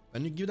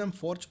 When you give them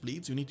forge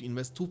blades, you need to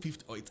invest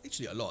 250. Oh, it's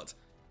actually a lot.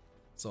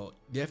 So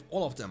they have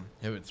all of them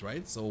have it,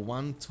 right? So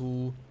 1,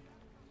 2,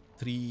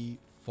 3,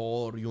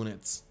 4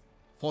 units.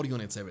 4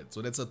 units have it.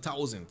 So that's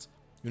 1,000.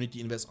 You need to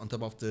invest on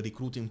top of the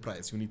recruiting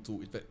price. You need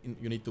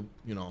to,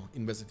 you know,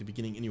 invest at the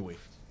beginning anyway.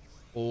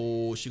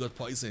 Oh, she got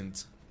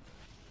poisoned.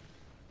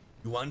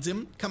 You want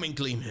him? Come and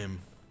claim him.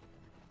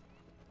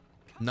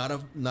 Not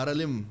a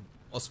limb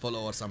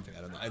Osfolo or something.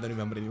 I don't know. I don't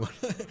remember anymore.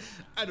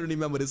 I don't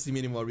remember this team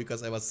anymore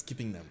because I was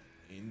skipping them.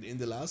 In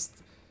the last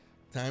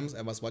times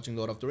I was watching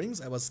Lord of the Rings,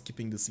 I was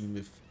skipping the scene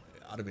with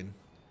Arwen.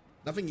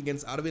 Nothing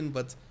against Arwen,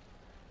 but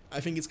I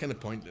think it's kind of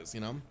pointless,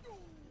 you know?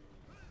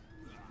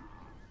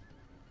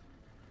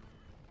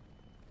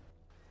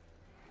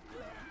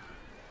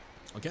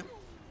 Okay.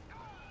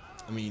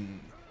 I mean,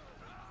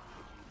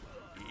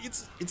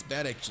 it's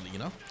bad actually, you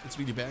know? It's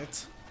really bad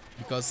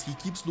because he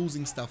keeps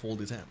losing stuff all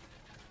the time.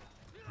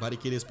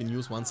 Barricade has been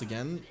used once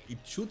again. It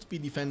should be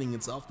defending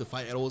itself. The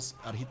fire arrows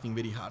are hitting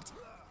very hard.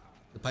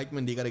 The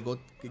pikemen, they gotta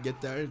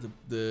get there.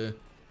 The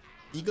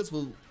eagles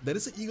will... There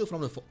is an eagle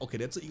from the... Okay,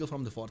 that's an eagle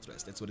from the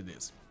fortress. That's what it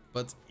is.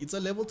 But it's a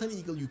level 10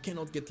 eagle. You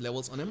cannot get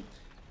levels on him.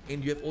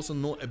 And you have also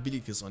no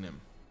abilities on him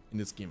in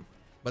this game.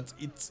 But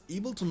it's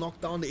able to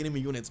knock down the enemy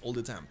units all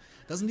the time.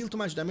 Doesn't deal too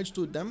much damage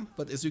to them.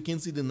 But as you can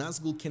see, the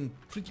Nazgul can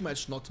pretty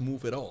much not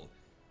move at all.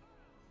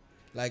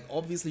 Like,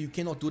 obviously, you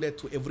cannot do that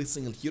to every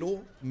single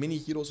hero. Many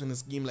heroes in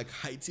this game, like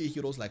high-tier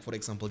heroes, like for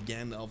example,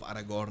 Gandalf,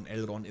 Aragorn,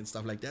 Elrond, and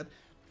stuff like that.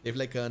 They have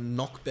like a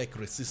knockback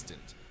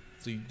resistant,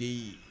 so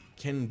they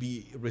can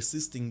be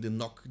resisting the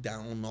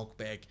knockdown,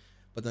 knockback,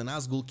 but the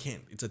Nazgul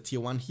can't. It's a tier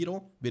 1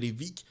 hero, very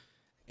weak,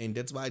 and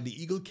that's why the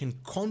eagle can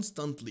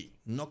constantly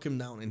knock him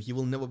down and he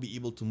will never be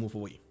able to move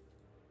away.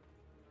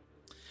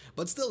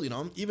 But still, you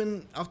know,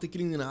 even after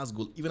killing the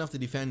Nazgul, even after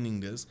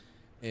defending this,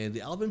 the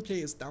Elven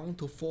player is down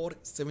to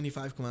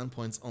 475 command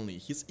points only.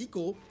 His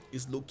eco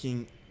is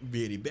looking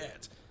very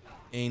bad,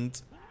 and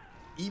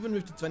even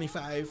with the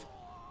 25,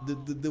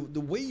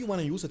 the way you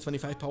want to use a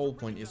 25 power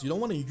point is you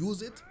don't want to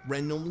use it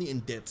randomly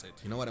and that's it.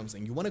 You know what I'm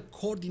saying? You want to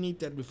coordinate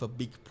that with a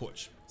big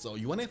push. So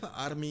you want to have an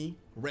army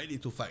ready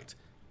to fight,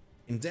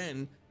 and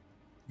then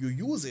you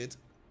use it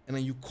and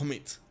then you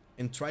commit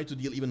and try to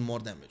deal even more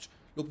damage.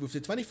 Look, with the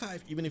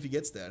 25, even if he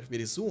gets there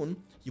very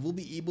soon, he will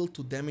be able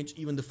to damage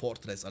even the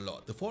fortress a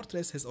lot. The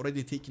fortress has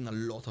already taken a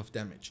lot of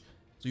damage.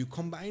 So you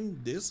combine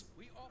this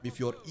with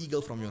your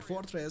eagle from your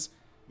fortress,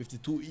 with the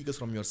 2 eagles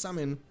from your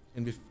summon,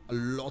 and with a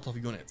lot of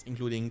units,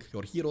 including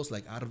your heroes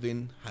like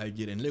Arwen,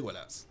 Haldir, and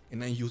Legolas. And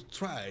then you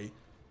try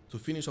to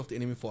finish off the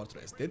enemy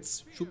fortress. That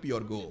should be your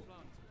goal.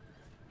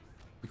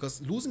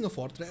 Because losing a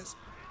fortress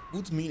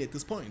would mean at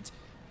this point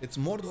that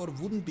Mordor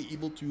wouldn't be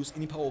able to use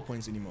any power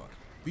points anymore.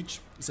 Which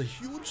is a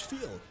huge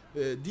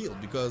deal,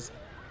 because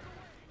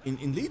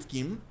in late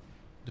game,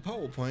 the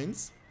power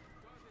points,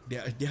 they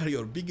are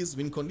your biggest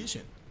win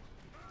condition.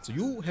 So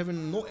you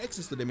having no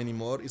access to them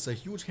anymore is a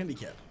huge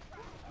handicap.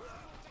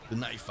 The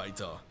Knife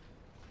Fighter.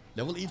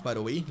 Level 8, by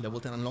the way. Level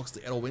 10 unlocks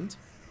the Arrow Wind,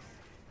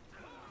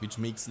 which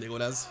makes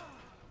Legolas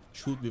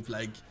shoot with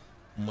like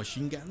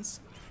machine guns.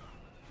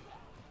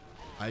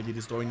 Haldir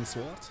is throwing the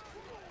sword.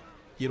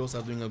 Heroes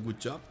are doing a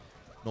good job.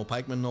 No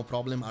pikemen, no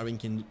problem. Arwen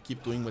can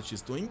keep doing what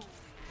she's doing.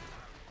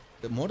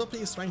 The Mordor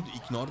player is trying to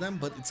ignore them,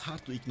 but it's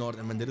hard to ignore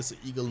them when there is an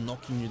eagle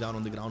knocking you down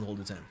on the ground all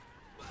the time.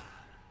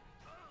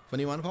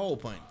 21 power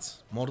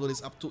points. Mordor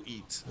is up to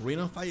 8. Rain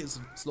of Fire is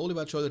slowly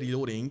but surely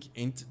reloading,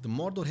 and the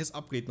Mordor has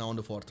upgrade now on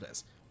the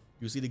fortress.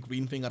 You see the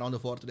green thing around the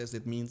fortress,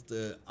 that means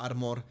the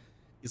armor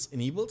is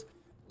enabled,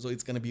 so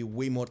it's gonna be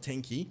way more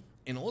tanky.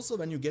 And also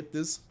when you get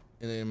this,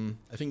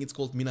 I think it's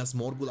called Minas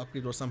Morgul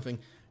upgrade or something,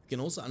 you can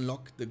also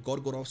unlock the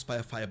Gorgoroth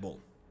Spire Fireball.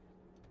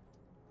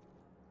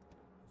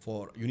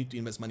 You need to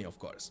invest money, of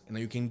course, and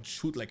then you can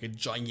shoot like a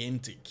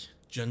ginormous,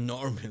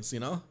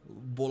 you know,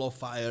 ball of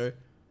fire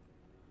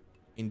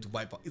and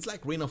wipe out. It's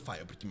like Rain of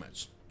Fire pretty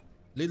much.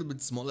 A little bit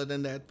smaller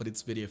than that, but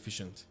it's very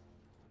efficient.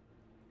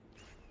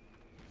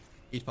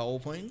 8 power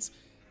points.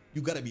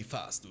 You gotta be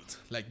fast, dude.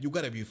 Like, you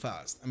gotta be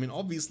fast. I mean,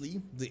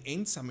 obviously, the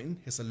end summon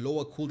has a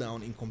lower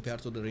cooldown in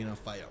compared to the Rain of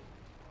Fire.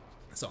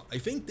 So, I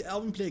think the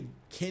Elven player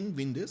can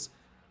win this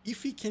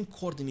if he can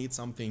coordinate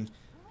something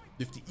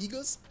with the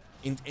Eagles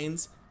and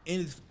Ents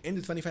and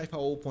the 25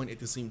 power point at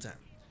the same time.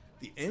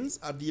 The Ents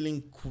are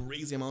dealing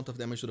crazy amount of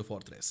damage to the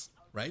fortress,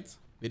 right?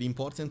 Very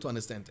important to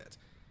understand that.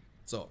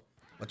 So,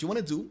 what you want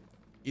to do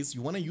is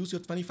you want to use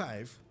your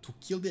 25 to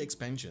kill the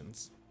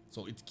expansions,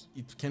 so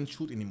it can't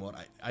shoot anymore.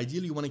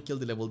 Ideally, you want to kill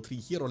the level 3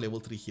 here or level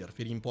 3 here,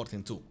 very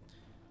important too.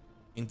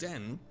 And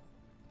then,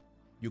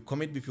 you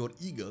commit with your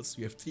Eagles.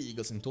 You have 3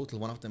 Eagles in total,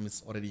 one of them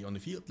is already on the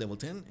field, level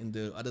 10, and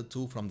the other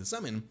 2 from the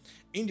summon.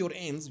 In your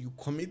Ends, you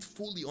commit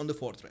fully on the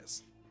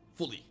fortress.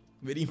 Fully.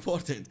 Very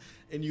important.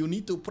 And you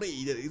need to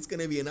pray that it's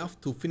gonna be enough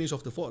to finish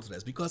off the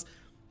fortress, because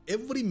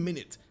every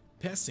minute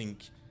passing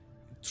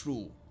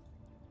through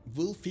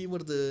will favor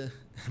the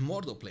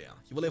Mordor player.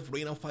 He will have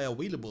Rain of Fire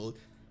available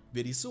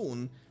very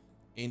soon,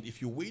 and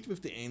if you wait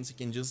with the Ents, you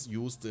can just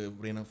use the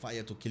Rain of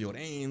Fire to kill your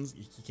Ents,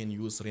 he can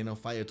use Rain of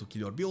Fire to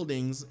kill your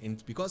buildings,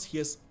 and because he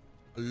has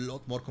a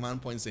lot more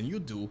command points than you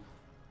do,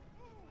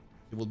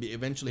 he will be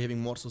eventually having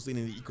more sustain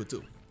in the eco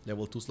too.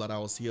 Level 2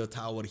 slaughterhouse here,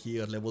 tower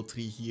here, level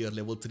 3 here,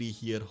 level 3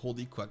 here,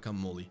 holy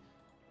guacamole.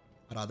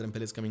 Radren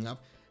pellets coming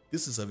up.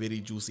 This is a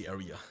very juicy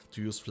area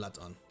to use Flood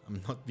on.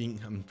 I'm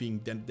being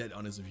dead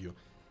honest with you.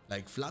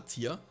 Like, Flood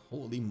here,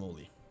 holy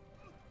moly.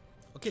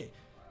 Okay,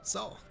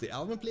 so the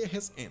Elven player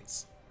has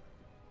Ents.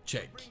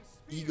 Check.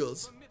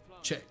 Eagles,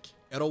 check.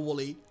 Arrow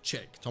Volley,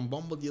 check. Tom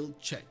Bombadil,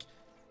 check.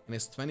 And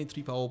has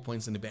 23 power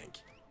points in the bank.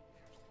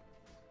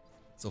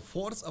 So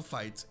force a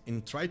fight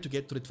and try to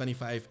get to the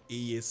 25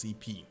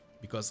 ASAP,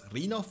 because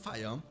Rain of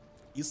Fire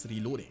is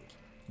reloading.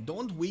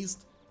 Don't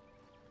waste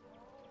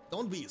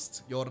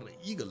your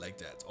eagle like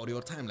that or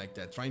your time like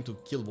that trying to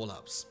kill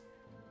wall-ups.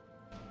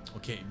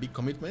 Okay, big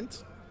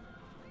commitment.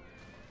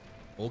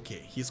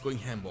 Okay, he's going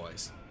ham,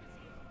 boys.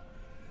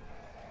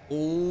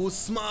 Oh,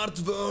 smart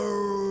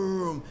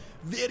worm!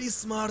 Very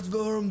smart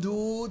worm,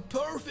 dude.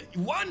 Perfect.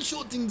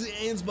 One-shotting the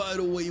Ents, by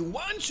the way.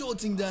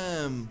 One-shotting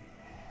them.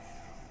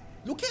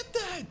 Look at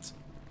that.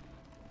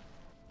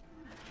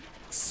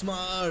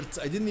 Smart.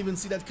 I didn't even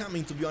see that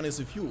coming, to be honest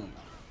with you.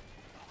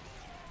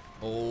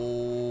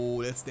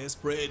 Oh, that's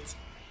desperate.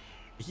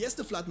 He has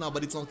the Flood now,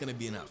 but it's not gonna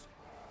be enough.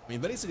 I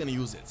mean, where is he gonna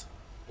use it?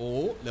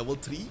 Oh, level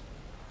 3.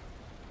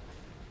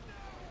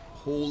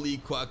 Holy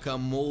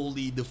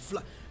guacamole, the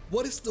Flood.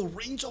 What is the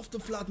range of the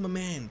Flood, my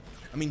man?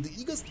 I mean, the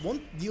Eagles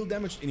won't deal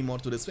damage anymore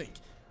to this thing.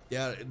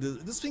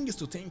 This thing is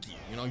too tanky,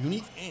 you know, you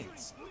need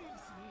Ents.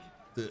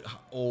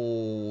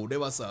 Oh, there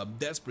was a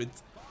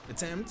desperate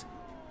attempt.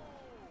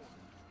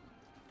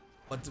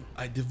 But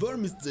the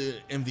Worm is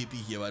the MVP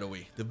here, by the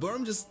way. The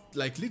Worm just,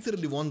 like,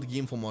 literally won the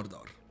game for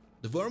Mordor.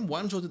 The Worm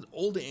one-shotted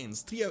all the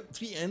Ents.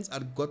 Three Ents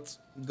are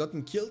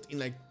gotten killed in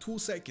like 2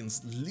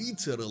 seconds,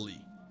 literally.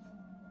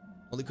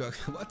 Holy crap,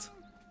 what?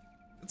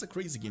 That's a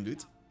crazy game,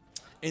 dude.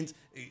 And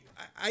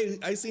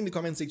I see in the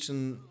comment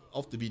section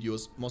of the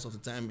videos most of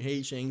the time,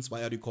 hey Shanks,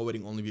 why are you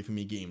covering only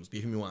BFME games,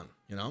 BFME 1,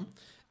 you know?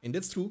 And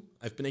that's true.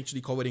 I've been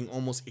actually covering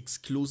almost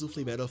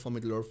exclusively Battle for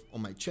Middle-earth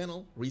on my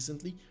channel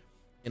recently.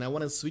 And I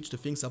want to switch the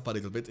things up a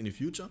little bit in the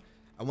future.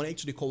 I want to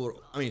actually cover,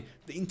 I mean,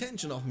 the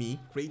intention of me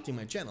creating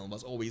my channel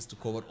was always to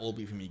cover all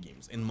BFME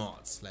games and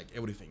mods, like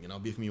everything, you know,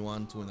 BFME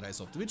 1, 2 and Rise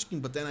of the Witch King,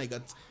 but then I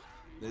got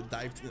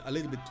dived a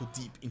little bit too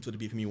deep into the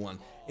BFME 1.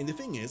 And the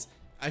thing is,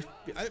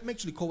 I'm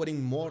actually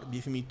covering more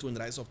BFME 2 and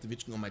Rise of the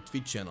Witch King on my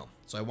Twitch channel.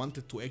 So I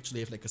wanted to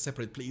actually have like a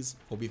separate place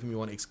for BFME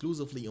 1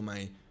 exclusively on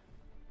my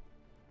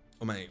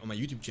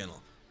YouTube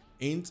channel.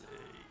 And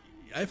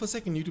I have a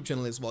second YouTube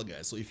channel as well,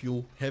 guys, so if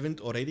you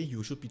haven't already,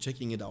 you should be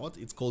checking it out.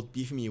 It's called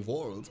BFME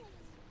World,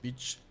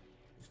 which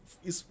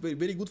is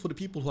very good for the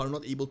people who are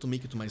not able to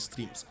make it to my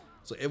streams.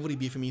 So every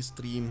BFME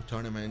stream,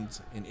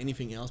 tournament, and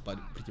anything else, but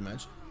pretty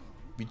much,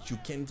 which you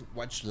can't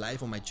watch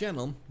live on my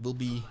channel, will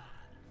be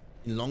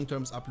in long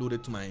terms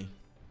uploaded to my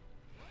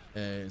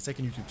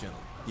second YouTube channel,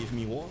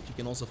 BFME World. You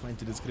can also find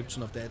the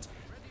description of that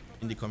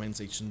in the comment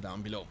section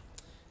down below.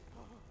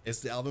 As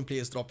the Elven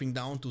player is dropping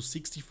down to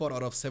 64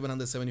 out of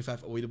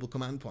 775 available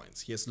command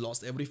points. He has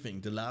lost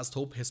everything. The last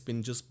hope has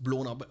been just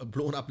blown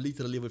up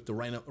literally with the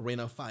Rain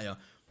of Fire.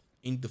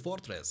 And the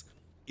fortress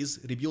is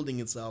rebuilding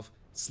itself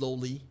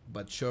slowly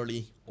but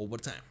surely over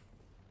time.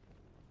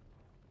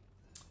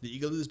 The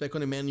Eagle is back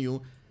on the menu.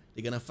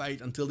 They're gonna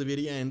fight until the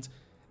very end.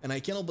 And I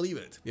cannot believe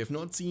it. We have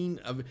not seen...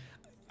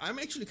 I'm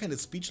actually kind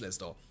of speechless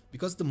though.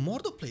 Because the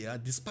Mordor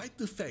player, despite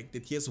the fact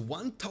that he has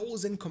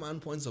 1000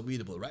 command points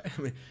available, right?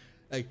 I mean,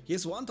 like, he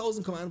has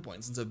 1000 command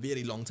points since a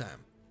very long time.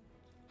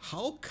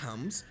 How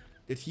comes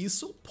that he is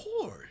so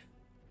poor?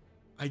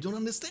 I don't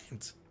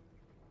understand.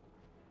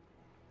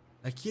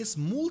 Like, he has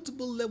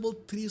multiple level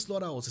 3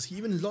 slaughterhouses. He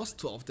even lost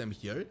 2 of them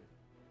here.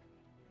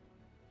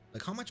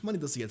 Like, how much money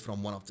does he get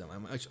from one of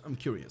them? I'm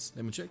curious.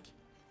 Let me check.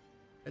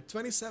 At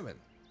 27.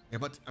 Yeah,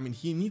 but, I mean,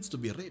 he needs to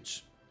be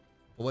rich.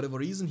 For whatever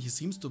reason, he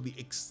seems to be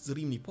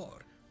extremely poor.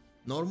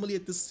 Normally,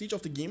 at this stage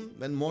of the game,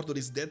 when Mordor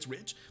is that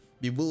rich,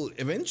 We will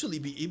eventually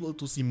be able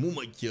to see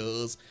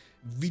Mumakils,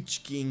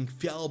 Witch King,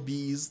 Fell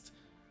Beast,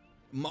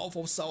 Mouth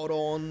of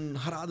Sauron,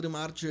 Haradrim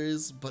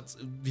Archers, but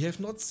we have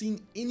not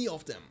seen any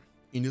of them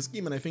in this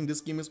game, and I think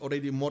this game is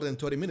already more than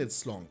 30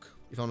 minutes long,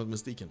 if I'm not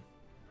mistaken.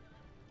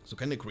 So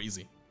kinda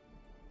crazy.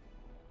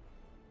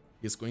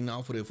 He's going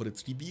now for the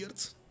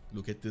Treebeard.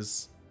 Look at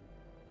this.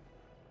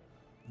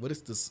 What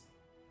is this?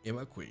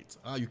 Evacuate.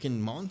 Ah, you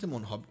can mount him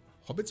on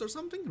hobbits or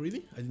something?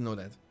 Really? I didn't know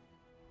that.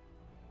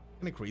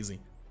 Kinda crazy.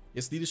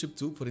 Yes, leadership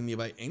 2 for the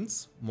nearby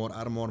ends. More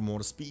armor,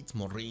 more speed,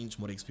 more range,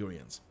 more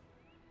experience.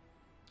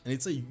 And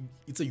it's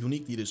a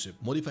unique leadership.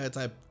 Modifier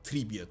type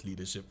Treebeard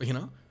leadership, you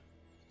know?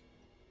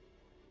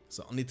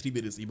 So only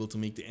Treebeard is able to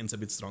make the ends a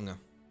bit stronger.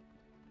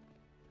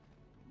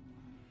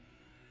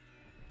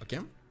 Okay,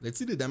 let's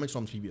see the damage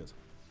from Treebeard.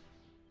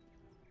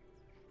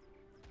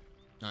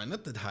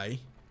 Not that high.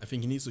 I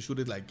think he needs to shoot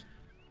it like...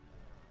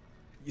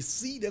 You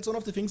see, that's one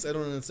of the things I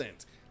don't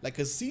understand. Like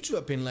a siege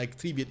weapon like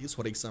Treebeard is,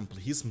 for example,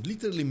 he's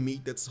literally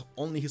made that's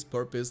only his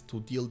purpose to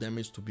deal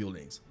damage to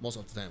buildings most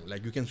of the time.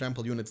 Like you can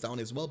trample units down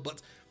as well,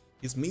 but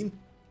his main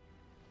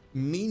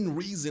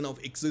reason of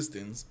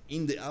existence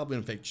in the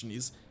Albion faction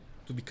is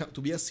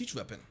to be a siege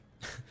weapon.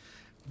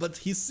 But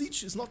his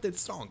siege is not that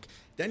strong.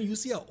 Then you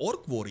see an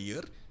orc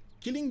warrior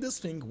killing this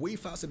thing way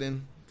faster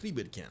than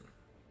Treebeard can.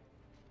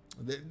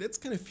 That's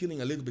kind of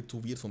feeling a little bit too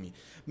weird for me.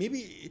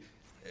 Maybe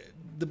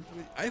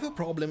I have a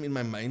problem in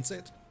my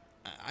mindset.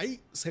 I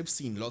have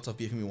seen lots of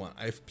BFME 1.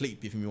 I've played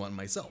BFME 1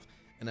 myself.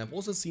 And I've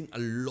also seen a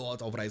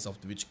lot of Rise of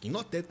the Witch King.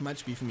 Not that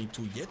much BFME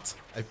 2 yet.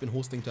 I've been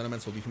hosting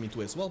tournaments for BFME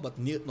 2 as well, but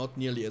not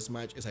nearly as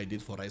much as I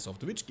did for Rise of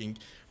the Witch King.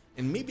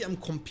 And maybe I'm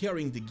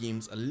comparing the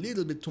games a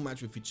little bit too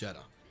much with each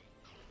other.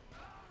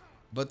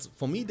 But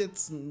for me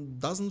that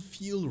doesn't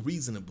feel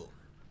reasonable.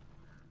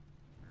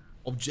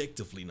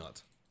 Objectively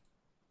not.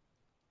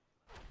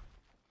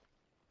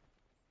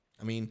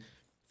 I mean,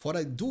 for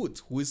a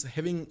dude who is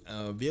having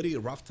a very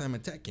rough time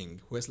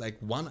attacking, who has like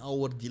 1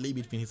 hour delay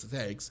between his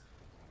attacks,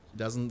 he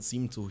doesn't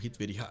seem to hit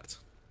very hard.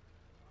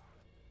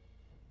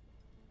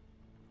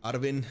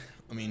 Arvin,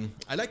 I mean,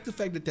 I like the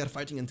fact that they're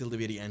fighting until the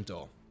very end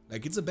though.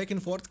 Like, it's a back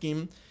and forth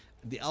game.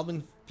 The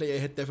Albion player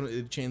had definitely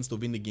a chance to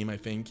win the game, I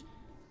think.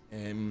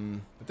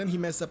 But then he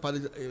messed up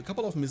a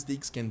couple of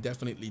mistakes can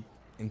definitely,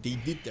 and they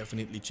did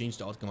definitely change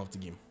the outcome of the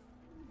game.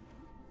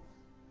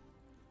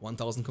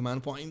 1000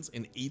 command points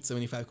and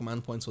 875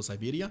 command points for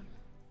Siberia.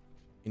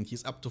 And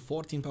he's up to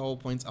 14 power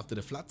points after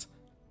the flood.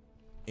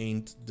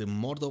 And the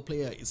Mordor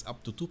player is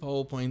up to 2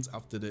 power points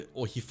after the...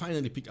 Oh, he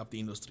finally picked up the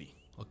industry.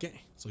 Okay,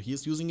 so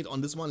he's using it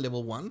on this one,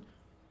 level 1,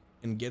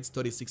 and gets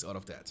 36 out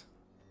of that.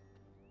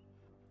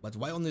 But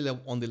why on the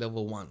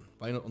level 1?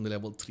 Why not on the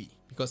level 3?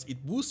 Because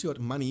it boosts your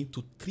money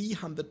to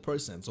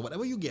 300%. So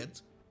whatever you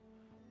get,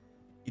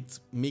 it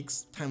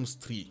makes times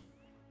 3.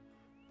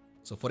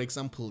 So for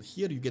example,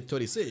 here you get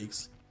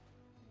 36.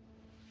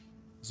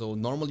 So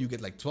normally you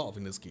get like 12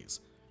 in this case.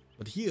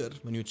 But here,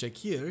 when you check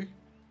here,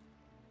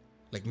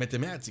 like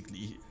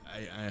mathematically,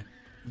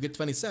 you get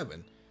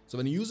 27. So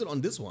when you use it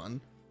on this one,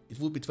 it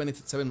will be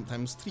 27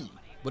 times 3.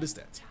 What is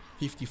that?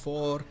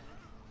 54,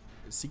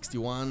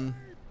 61,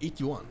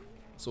 81.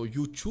 So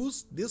you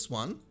choose this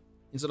one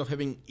instead of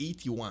having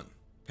 81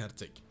 per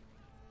tick.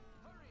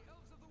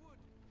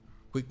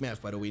 Quick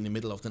math, by the way, in the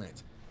middle of the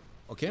night.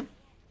 Okay.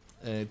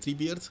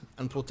 Treebeard,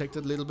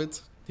 unprotected a little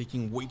bit,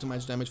 taking way too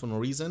much damage for no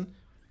reason.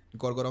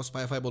 Gorgorov's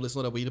Spire Fireball is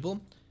not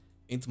available.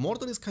 And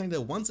Mordor is kind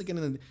of, once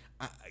again,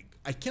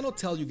 I cannot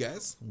tell you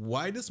guys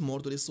why this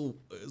Mordor is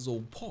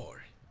so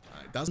poor.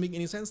 It doesn't make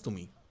any sense to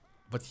me.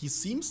 But he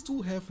seems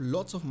to have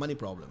lots of money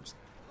problems.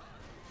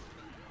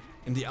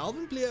 And the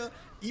Albion player,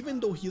 even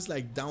though he's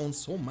like down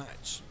so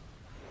much.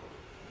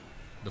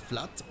 The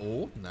Flood,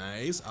 oh,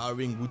 nice.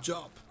 Arvin, good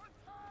job.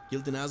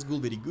 Hilton Nazgul,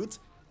 very good.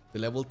 The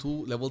level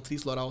 2, level 3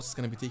 slaughterhouse is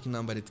going to be taken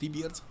down by the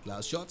Treebeard.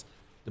 Last shot.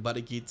 The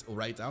barricade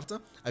right after.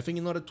 I think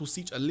in order to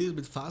siege a little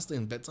bit faster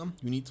and better,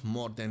 you need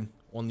more than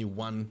only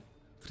 1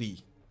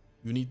 3.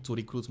 You need to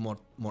recruit more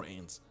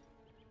ants.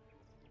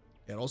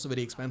 They're also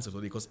very expensive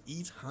though, because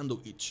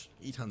 800 each.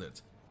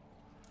 800.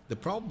 The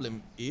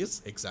problem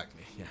is,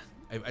 exactly, yeah.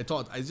 I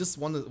just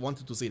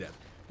wanted to say that.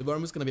 The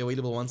worm is going to be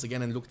available once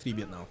again, and look,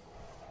 Treebeard now.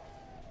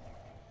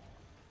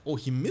 Oh,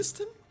 he missed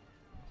him?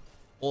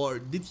 Or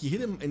did he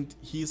hit him and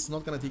he's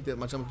not going to take that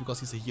much damage because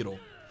he's a hero?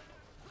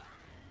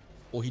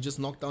 Or he just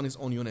knocked down his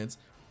own units.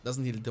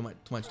 Doesn't deal too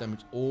much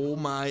damage. Oh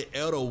my,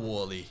 arrow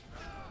volley.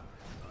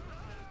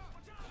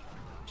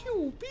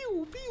 Pew,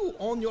 pew, pew,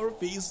 on your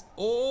face.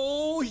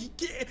 Oh,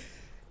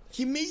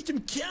 he made him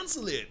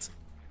cancel it.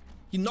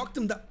 He knocked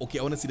him down. Okay,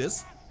 I want to see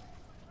this.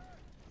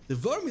 The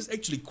worm is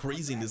actually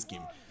crazy in this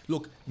game.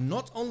 Look,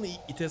 not only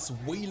it has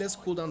way less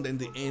cooldown than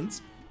the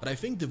ants, but I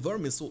think the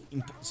worm is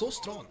so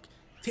strong,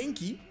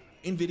 tanky,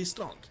 and very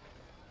strong.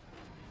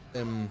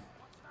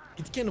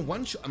 It can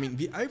one-shot. I mean,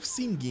 I've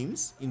seen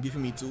games in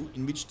BFME 2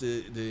 in which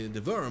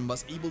the worm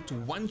was able to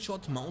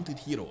one-shot mounted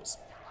heroes.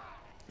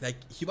 Like,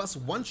 he was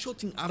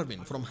one-shotting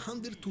Arvin from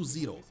 100 to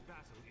 0.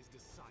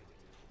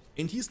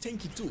 And he's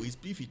tanky too, he's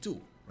beefy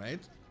too, right?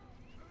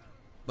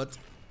 But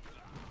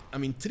I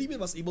mean, Treebeard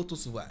was able to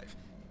survive.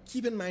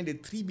 Keep in mind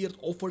that Treebeard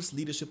offers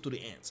leadership to the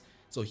Ants,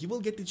 so he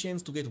will get the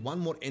chance to get one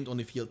more Ant on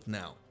the field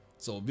now.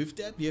 So with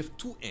that we have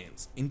 2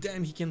 Ants, and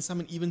then he can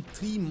summon even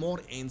 3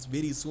 more Ants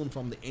very soon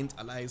from the Ant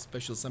Alliance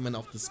special summon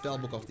of the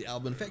spellbook of the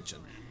Alban faction.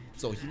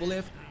 So he will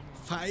have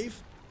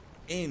 5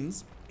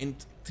 Ants, and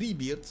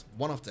Treebeard,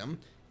 one of them,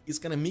 is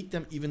gonna make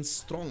them even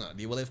stronger.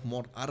 They will have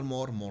more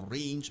armor, more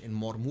range, and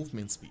more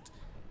movement speed.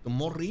 The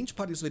more range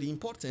part is very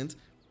important,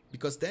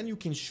 because then you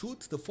can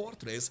shoot the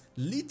fortress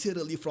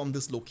literally from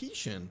this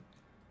location.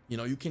 You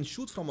know, you can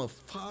shoot from a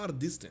far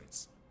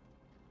distance.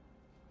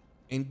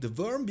 And the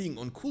worm being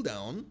on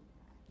cooldown,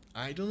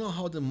 I don't know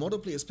how the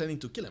Mordor player is planning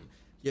to kill him.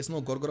 He has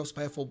no Gorgorov's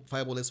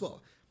fireball as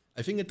well.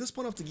 I think at this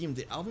point of the game,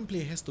 the Alban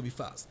player has to be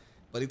fast.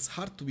 But it's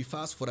hard to be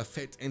fast for a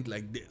fat Ant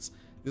like this.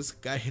 This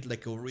guy had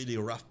like a really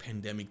rough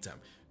pandemic time.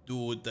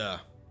 Dude,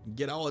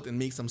 get out and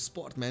make some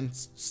sport, man.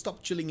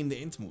 Stop chilling in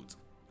the Ant mood.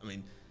 I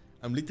mean,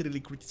 I'm literally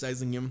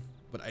criticizing him,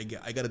 but I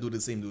gotta do the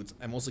same, dude.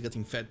 I'm also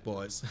getting fat,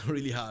 boys.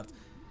 Really hard.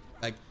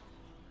 Like,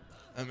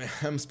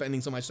 I'm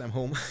spending so much time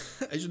home.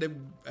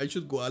 I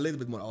should go a little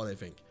bit more out, I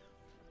think.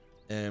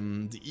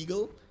 The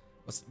Eagle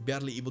was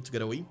barely able to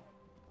get away.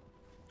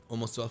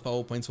 Almost 12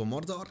 power points for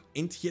Mordor,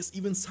 and he has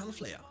even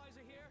Sunflare.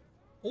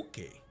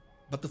 Okay,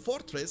 but the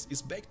fortress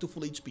is back to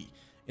full HP.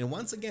 And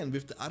once again,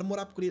 with the armor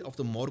upgrade of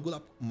the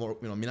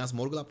Minas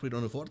Morgul upgrade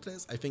on the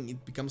fortress, I think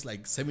it becomes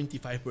like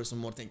 75%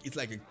 more tank. It's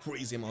like a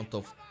crazy amount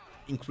of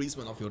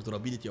increasement of your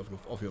durability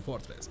of your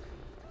fortress.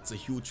 It's a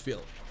huge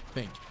fill.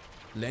 Thank.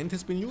 Land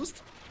has been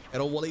used.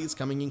 Arrow volley is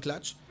coming in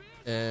clutch.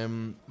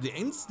 The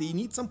Ants, they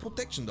need some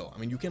protection though. I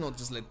mean, you cannot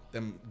just let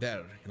them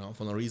there, you know,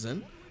 for no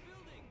reason.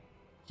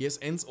 He has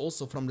Ants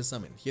also from the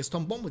summon. He has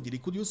Tom Bombadil. He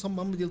could use some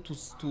Bombadil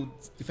to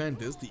defend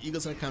this. The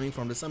Eagles are coming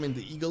from the summon.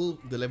 The Eagle,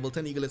 the level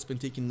 10 Eagle has been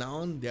taken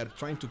down. They are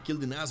trying to kill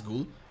the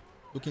Nazgul,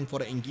 looking for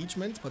an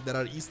engagement, but there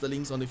are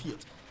Easterlings on the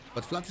field.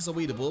 But Flat is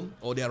avoidable,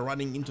 or they are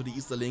running into the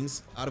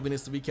Easterlings. Arwen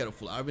has to be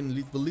careful. Arwen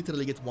will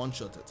literally get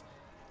one-shotted.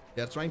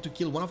 They are trying to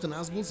kill one of the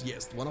Nazguls.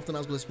 Yes, one of the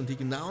Nazgul has been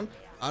taken down.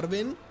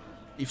 Arwen,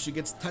 if she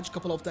gets touched a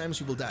couple of times,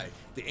 she will die.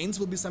 The Ants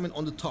will be summoned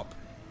on the top,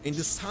 and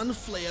the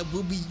Sunflare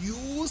will be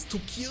used to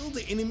kill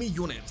the enemy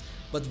unit.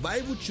 But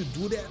why would you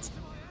do that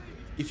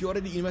if you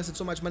already invested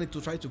so much money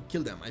to try to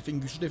kill them? I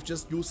think you should have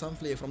just used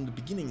Sunflare from the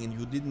beginning, and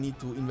you didn't need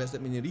to invest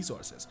that many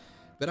resources.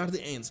 Where are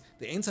the Ants?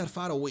 The Ants are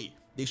far away.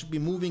 They should be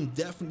moving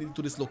definitely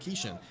to this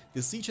location.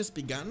 The siege has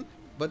begun,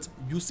 but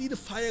you see the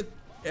fire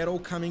arrow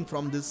coming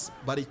from this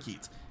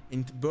barricade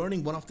and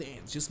burning one of the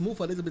Ants. Just move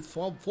a little bit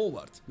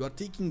forward. You are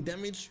taking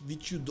damage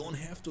which you don't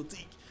have to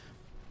take.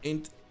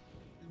 And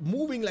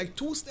moving like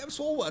 2 steps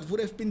forward would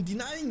have been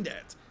denying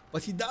that,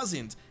 but he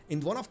doesn't,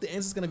 and one of the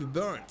Ants is gonna be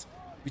burned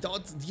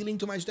without dealing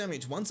too much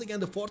damage. Once again,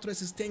 the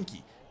fortress is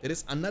tanky. There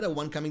is another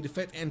one coming, the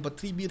fat Ant, but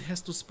Treebeard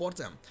has to support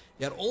them.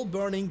 They are all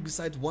burning,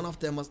 besides one of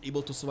them was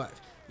able to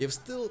survive. You have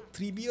still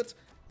Treebeard,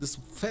 this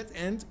fat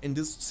Ant, and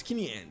this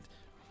skinny Ant.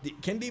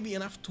 Can they be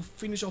enough to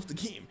finish off the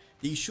game?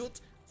 They should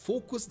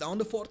focus down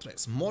the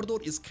fortress.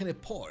 Mordor is kinda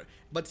poor,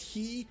 but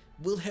he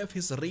will have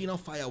his Rain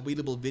of Fire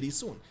available very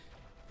soon.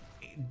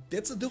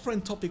 That's a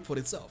different topic for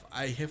itself.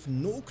 I have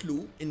no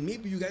clue, and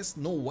maybe you guys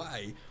know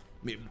why.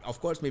 Maybe, of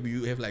course, maybe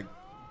you have like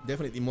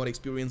definitely more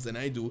experience than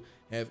I do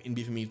have in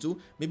BFME2.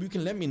 Maybe you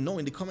can let me know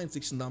in the comment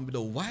section down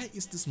below, why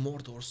is this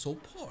Mordor so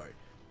poor?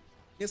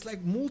 He has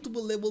like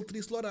multiple level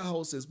 3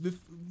 slaughterhouses with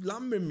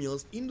lumber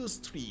mills,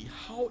 industry.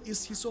 How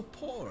is he so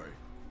poor?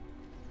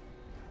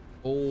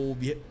 Oh,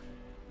 we have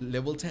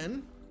level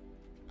 10.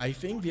 I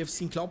think we have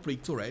seen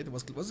Cloudbreak too, right?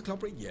 Was it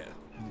Cloudbreak? Yeah.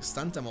 He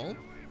stunned them all.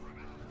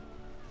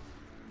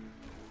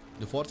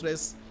 The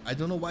fortress, I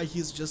don't know why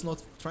he's just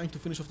not trying to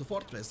finish off the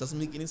fortress. Doesn't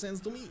make any sense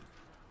to me.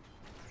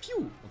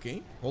 Pew!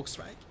 Okay, Hawk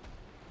Strike.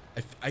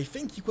 I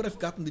think he could have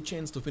gotten the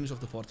chance to finish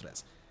off the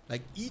fortress.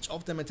 Like, each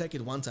of them attack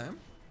it one time.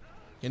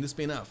 Can this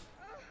be enough?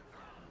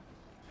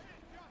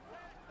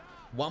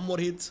 One more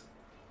hit.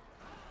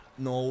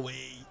 No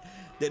way.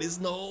 There is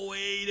no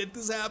way that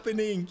is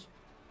happening.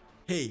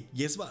 Hey,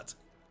 guess what?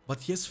 But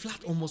he has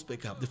Flat almost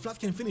back up. The Flat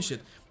can finish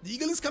it. The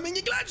Eagle is coming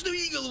in clutch. The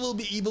Eagle will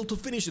be able to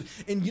finish it.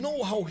 And you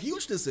know how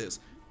huge this is.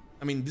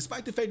 I mean,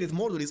 despite the fact that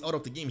Mordor is out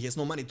of the game, he has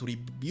no money to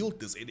rebuild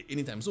this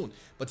anytime soon.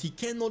 But he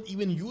cannot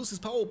even use his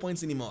power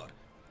points anymore.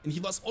 And he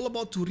was all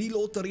about to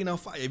reload the Rain of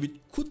Fire, which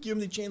could give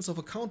him the chance of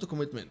a counter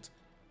commitment.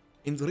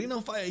 And Rain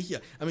of Fire here,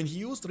 I mean, he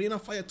used Rain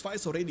of Fire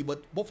twice already,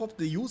 but both of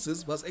the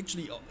uses was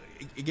actually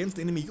against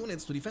the enemy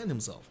units to defend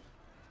himself.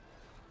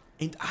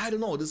 And I don't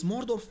know, this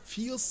Mordor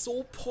feels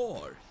so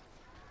poor.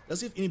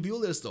 Does he have any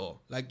builders though?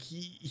 Like,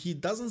 he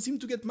doesn't seem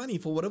to get money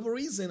for whatever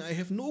reason. I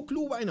have no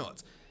clue why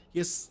not. He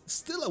has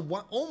still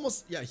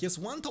he has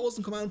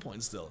 1000 command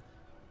points still.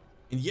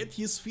 And yet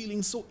he is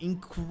feeling so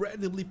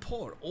incredibly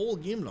poor all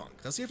game long.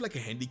 Does he have like a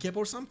handicap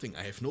or something?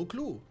 I have no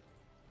clue.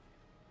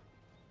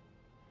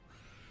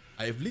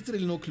 I have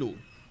literally no clue.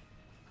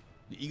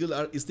 The Eagle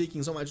is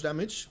taking so much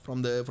damage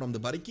from the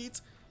barricade.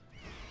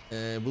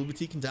 Will be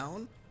taken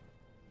down.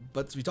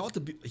 But without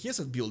here's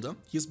a builder,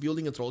 he's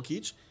building a troll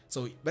cage.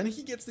 So when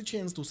he gets the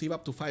chance to save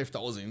up to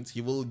 5,000,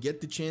 he will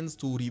get the chance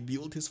to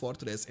rebuild his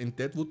fortress, and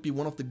that would be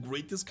one of the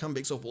greatest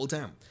comebacks of all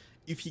time.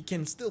 If he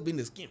can still win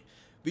this game,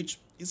 which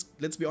is,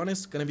 let's be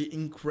honest, gonna be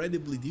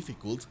incredibly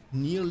difficult,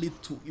 nearly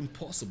to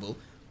impossible,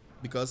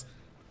 because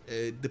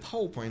the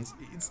power points,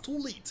 it's too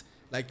late.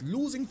 Like,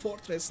 losing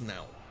fortress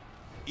now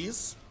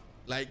is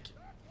like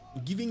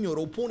giving your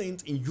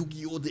opponent in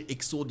Yu-Gi-Oh! The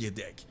Exodia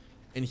deck,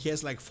 and he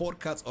has like 4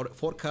 cards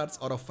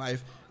out of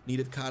 5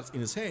 needed cards in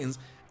his hands,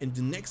 and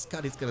the next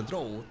card he's gonna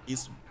draw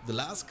is the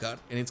last card,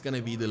 and it's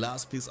gonna be the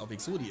last piece of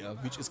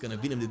Exodia, which is gonna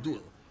win him the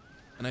duel.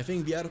 And I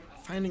think we are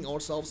finding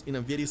ourselves in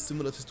a very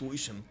similar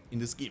situation in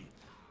this game.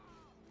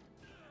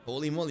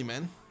 Holy moly,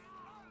 man.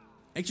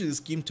 Actually, this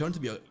game turned to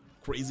be a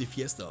crazy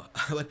fiesta.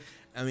 But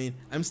I mean,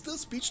 I'm still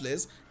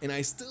speechless, and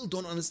I still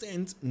don't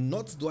understand,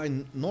 nor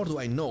do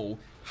I know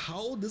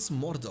how this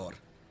Mordor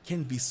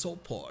can be so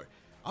poor.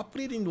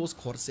 Upgrading those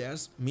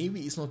Corsairs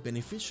maybe is not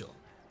beneficial,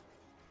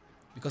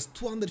 because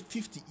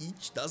 250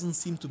 each doesn't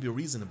seem to be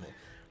reasonable.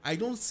 I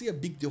don't see a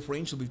big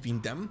differential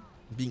between them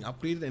being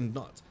upgraded and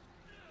not.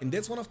 And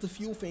that's one of the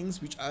few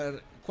things which are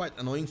quite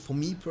annoying for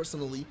me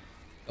personally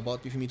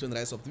about BFME2 and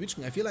Rise of the Witch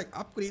King. I feel like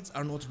upgrades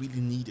are not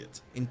really needed,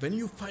 and when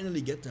you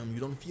finally get them,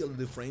 you don't feel the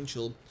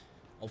differential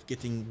of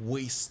getting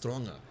way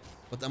stronger.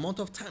 But the amount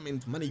of time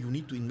and money you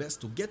need to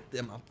invest to get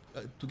them up,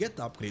 to get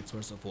the upgrades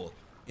first of all,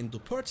 and to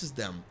purchase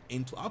them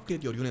and to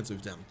upgrade your units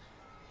with them,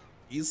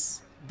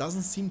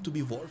 doesn't seem to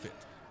be worth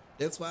it.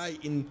 That's why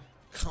in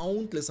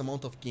countless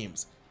amount of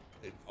games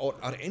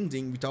are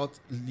ending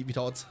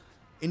without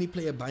any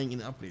player buying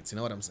any upgrades. You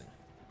know what I'm saying?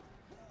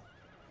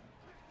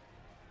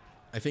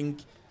 I think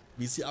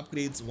we see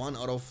upgrades 1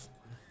 out of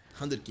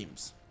 100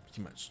 games,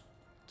 pretty much.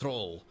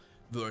 Troll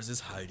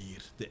versus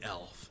Haldir, the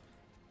elf.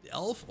 The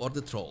elf or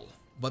the troll.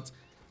 But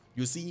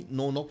you see,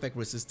 no knockback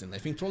resistant. I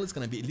think Troll is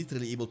gonna be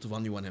literally able to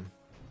 1v1 him,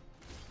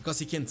 because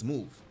he can't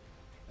move.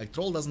 Like,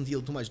 Troll doesn't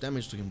deal too much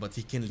damage to him, but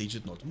he can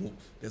legit not move.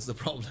 That's the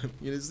problem,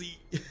 you see.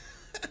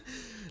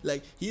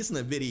 Like, he's in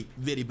a very,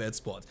 very bad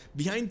spot.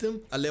 Behind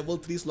him, a level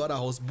 3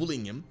 slaughterhouse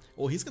bullying him.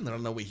 Oh, he's gonna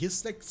run away.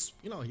 He's like,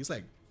 you know, he's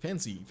like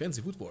fancy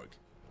footwork.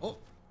 Oh,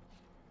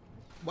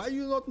 why are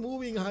you not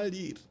moving,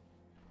 Haldir?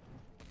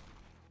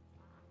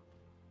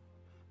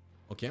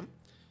 Okay.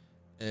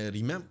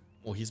 Remember,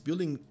 oh, he's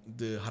building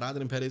the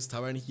Haradrim Paris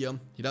Tavern here.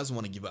 He doesn't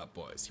want to give up,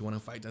 boys. He want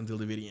to fight until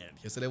the very end.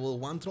 He has a level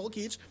 1 troll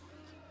cage,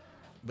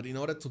 but in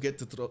order to get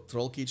the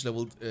troll cage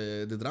level,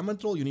 the Drum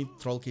Troll, you need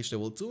troll cage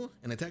level 2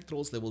 and attack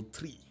trolls level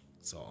 3.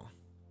 So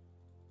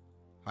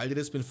Haldir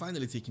has been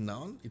finally taken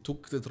down. It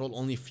took the troll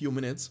only a few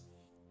minutes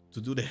to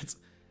do that.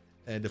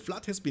 The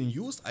flood has been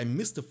used. I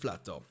missed the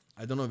flood though.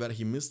 I don't know where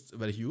he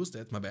used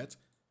that, my bad.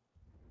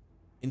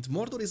 And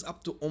Mordor is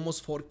up to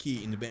almost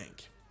 4k in the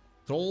bank.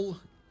 Troll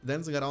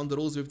dancing around the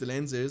rows with the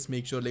Lancers.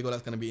 Make sure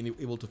Legolas gonna be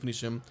able to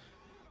finish him.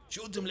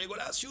 Shoot him,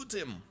 Legolas, shoot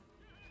him!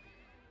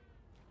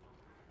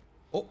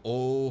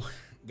 Oh,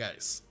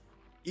 guys.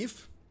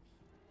 If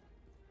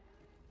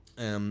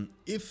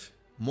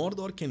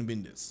Mordor can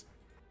win this,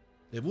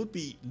 it would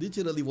be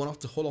literally one of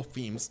the Hall of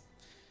Fames,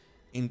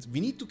 and we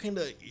need to kind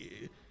of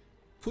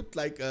put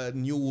like a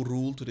new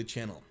rule to the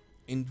channel,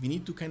 and we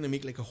need to kind of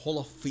make like a Hall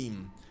of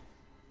Fame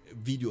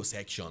video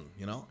section,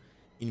 you know,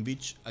 in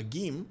which a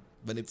game,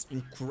 when it's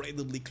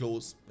incredibly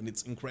close, when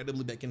it's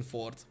incredibly back and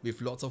forth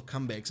with lots of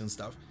comebacks and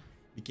stuff,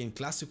 we can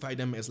classify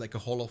them as like a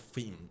Hall of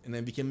Fame, and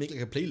then we can make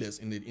like a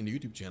playlist in the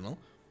YouTube channel,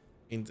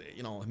 and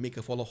you know, make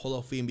a Hall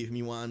of Fame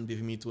BFME1,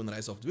 BFME2, and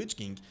Rise of the Witch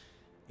King.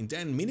 And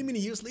then many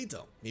years later,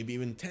 maybe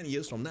even 10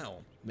 years from now,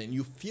 when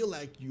you feel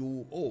like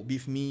oh,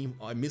 BFME,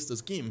 I missed this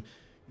game,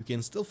 you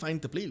can still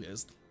find the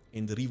playlist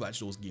and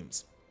rewatch those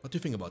games. What do you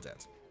think about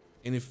that?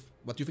 And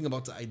what do you think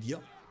about the idea?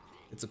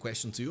 It's a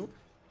question to you.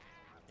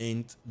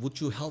 And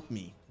would you help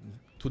me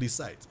to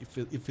decide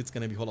if it's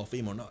gonna be Hall of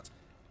Fame or not?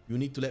 You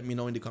need to let me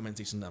know in the comment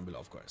section down below,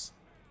 of course.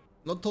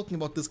 Not talking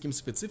about this game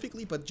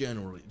specifically, but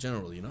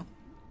generally, you know.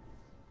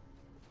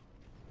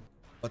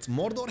 But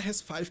Mordor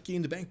has 5k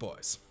in the bank,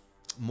 boys.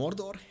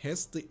 Mordor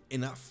has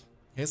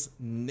has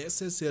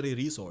necessary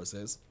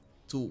resources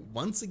to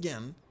once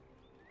again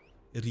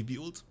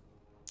rebuild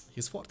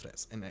his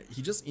fortress, and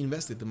he just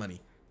invested the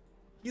money.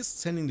 He's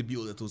sending the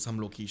builder to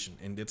some location,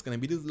 and that's gonna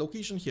be the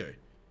location here.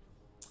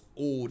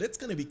 Oh, that's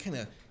gonna be kind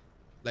of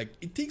like,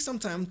 it takes some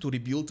time to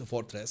rebuild a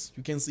fortress.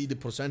 You can see the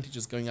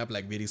percentages going up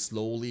like very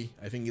slowly.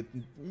 I think it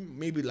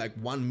maybe like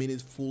 1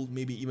 minute full,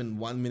 maybe even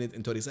 1 minute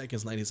and 30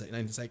 seconds,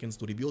 90 seconds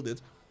to rebuild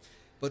it.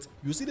 But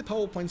you see the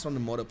power points from the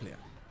Mordor player.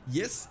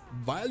 Yes,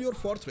 while your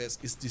fortress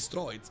is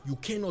destroyed, you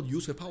cannot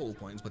use your power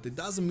points, but it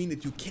doesn't mean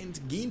that you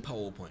can't gain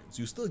power points.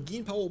 You still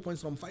gain power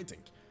points from fighting.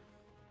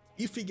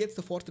 If he gets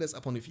the fortress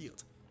up on the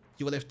field,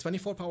 he will have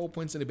 24 power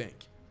points in the bank.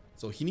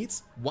 So he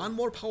needs 1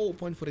 more power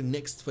point for the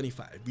next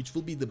 25, which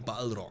will be the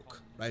Balrog,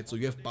 right? So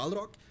you have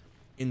Balrog,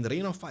 and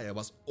Rain of Fire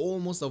was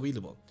almost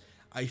available.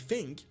 I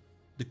think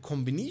the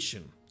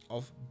combination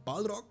of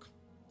Balrog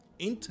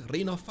and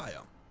Rain of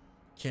Fire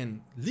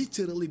can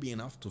literally be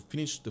enough to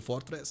finish the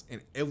fortress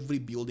and every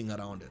building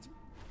around it.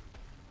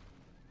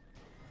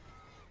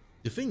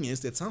 The thing is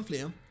that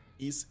Sunflare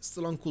is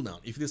still on cooldown.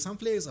 If the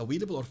Sunflare is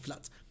available or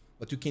flat,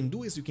 what you can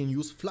do is you can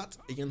use flat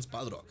against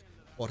Balrog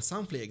or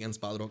Sunflare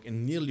against Balrog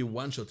and nearly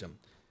one-shot him.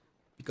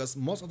 Because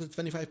most of the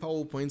 25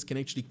 power points can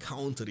actually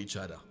counter each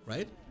other,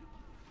 right?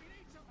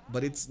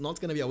 But it's not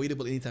going to be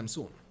available anytime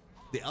soon.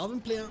 The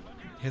Alvin player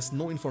has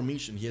no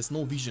information, he has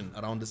no vision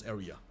around this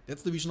area.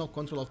 That's the vision of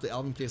control of the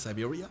Alvin player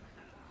Siberia.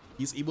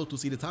 He's able to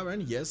see the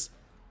tavern, yes,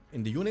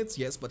 and the units,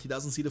 yes, but he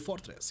doesn't see the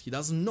fortress. He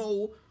doesn't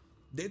know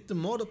that the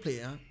Mordor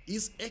player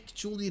is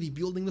actually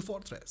rebuilding the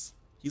fortress.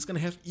 He's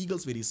gonna have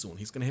eagles very soon,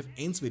 he's gonna have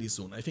ants very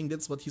soon. I think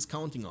that's what he's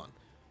counting on.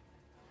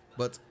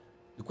 But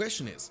the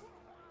question is,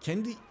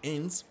 can the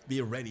ants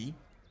be ready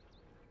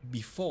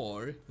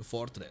before the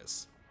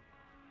fortress?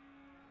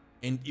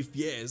 And if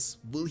yes,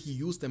 will he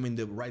use them in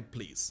the right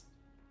place?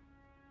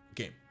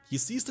 Okay, he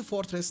sees the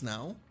fortress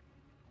now.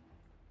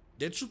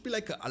 That should be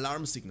like an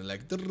alarm signal,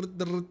 like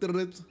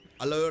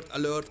alert,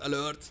 alert,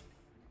 alert.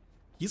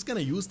 He's gonna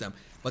use them,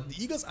 but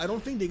the eagles, I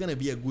don't think they're gonna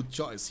be a good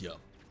choice here.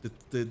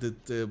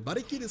 The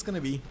barricade is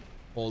gonna be,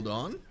 hold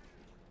on.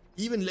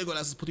 Even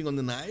Legolas is putting on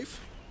the knife.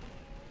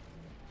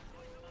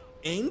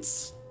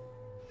 Ants.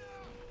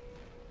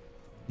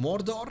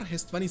 Mordor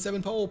has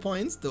 27 power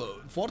points. The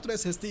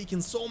fortress has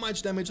taken so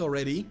much damage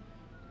already.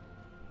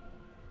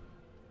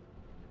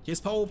 He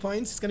has power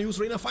points. He's gonna use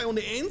Rain of Fire on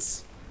the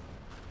ants.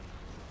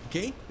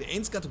 Okay, the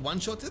ants got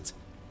one-shotted.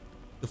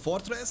 The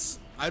fortress,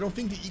 I don't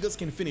think the eagles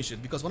can finish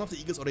it because one of the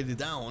eagles already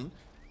down.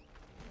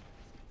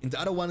 And the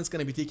other one is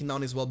gonna be taken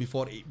down as well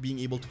before being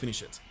able to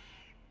finish it.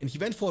 And he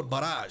went for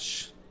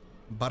Barrage.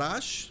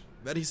 Barrage,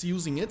 where he's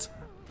using it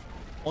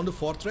on the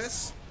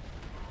fortress.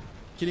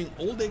 Killing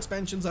all the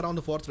expansions around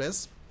the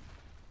fortress.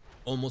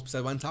 Almost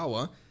beside one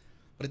tower.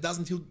 But it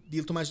doesn't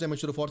deal too much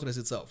damage to the fortress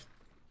itself.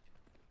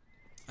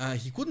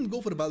 He couldn't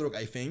go for the Balrog,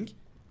 I think.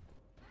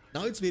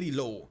 Now it's very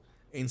low.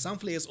 And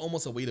Sunflare is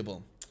almost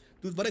available.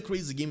 Dude, what a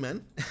crazy game,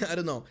 man. I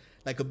don't know.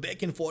 Like a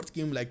back and forth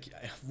game. Like,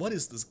 what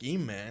is this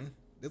game, man?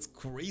 That's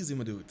crazy,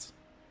 my dude.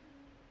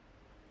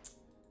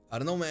 I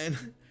don't know, man.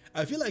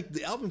 I feel like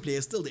the Alvin player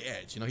is still the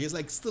edge. You know, he has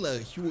like still a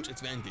huge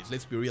advantage.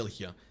 Let's be real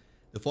here.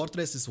 The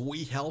fortress is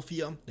way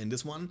healthier than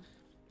this one.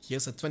 He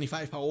has a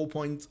 25 power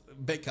point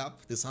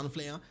backup, the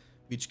Sunflare,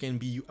 which can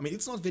be... I mean,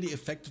 it's not very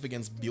effective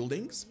against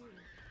buildings.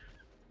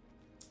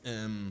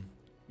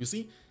 You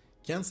see?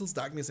 Cancels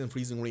Darkness and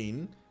Freezing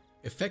Rain.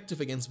 Effective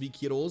against weak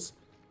heroes.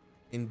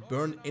 And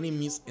burn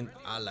enemies and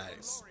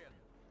allies.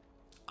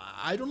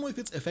 I don't know if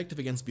it's effective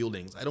against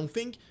buildings. I don't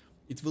think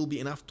it will be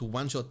enough to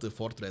one-shot the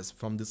fortress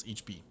from this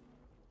HP.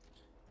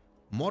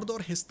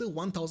 Mordor has still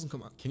 1000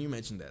 command. Can you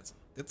imagine that?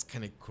 That's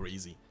kind of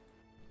crazy.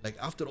 Like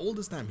after all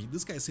this time,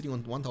 this guy is sitting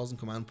on 1000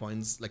 command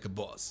points like a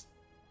boss.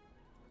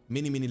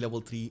 Many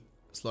level 3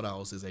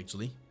 slaughterhouses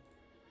actually.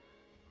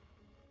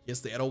 Yes,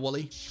 the arrow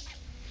volley.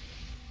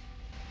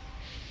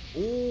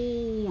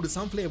 Oh, the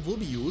Sunflare will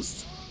be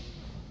used.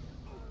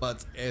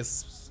 But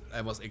as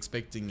I was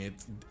expecting it,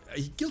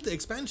 he killed the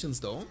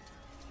expansions though.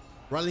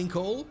 Rallying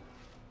Call.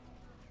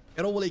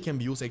 Arrow volley can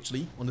be used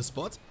actually on the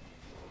spot.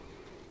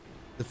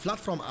 The flood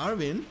from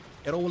Arwen.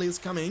 Arrow volley is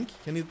coming.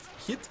 Can it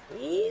hit?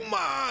 Oh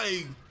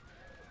my!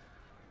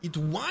 It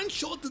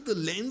one-shotted the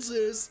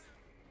Lancers.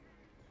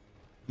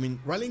 I mean,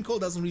 Rallying Call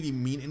doesn't really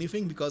mean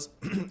anything because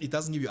it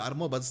doesn't give you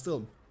armor, but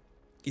still.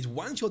 It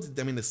one-shotted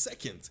them in a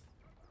second.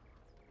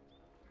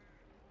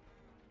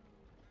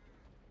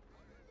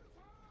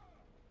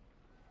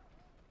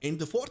 And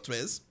the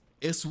fortress,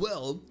 as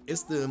well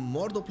as the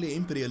Mordor player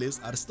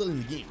Imperialists, are still in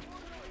the game.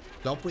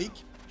 Cloudbreak.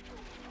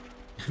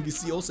 We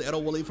see also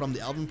arrow volley from the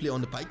Alvin player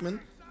on the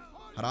pikemen.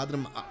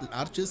 Haradrim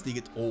archers, they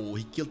get... Oh,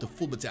 he killed the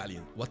full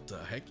battalion. What the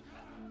heck?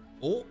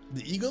 Oh,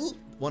 the eagle,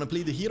 wanna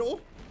play the hero?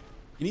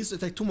 He needs to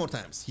attack 2 more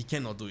times. He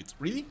cannot do it.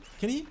 Really?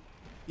 Can he?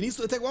 He needs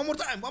to attack 1 more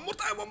time. 1 more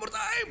time. 1 more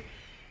time.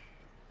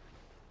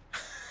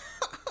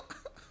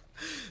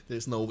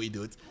 There's no way,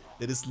 dude.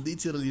 There is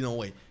literally no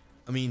way.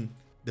 I mean,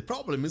 the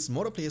problem is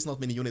Mordor player has not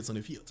many units on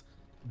the field.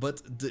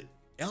 But the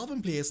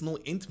Alvin player has no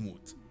end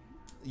mood.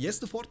 Yes,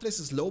 the fortress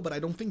is low, but I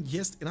don't think he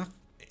has enough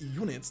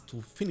units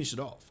to finish it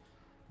off.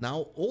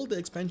 Now, all the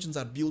expansions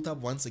are built up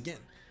once again.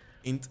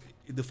 And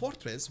the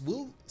fortress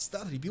will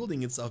start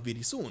rebuilding itself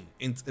very soon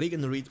and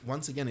regenerate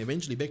once again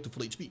eventually back to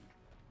full HP.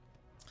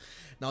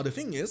 Now the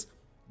thing is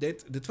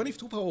that the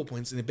 22 power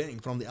points in the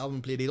bank from the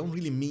Alvin player, they don't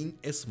really mean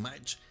as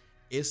much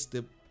as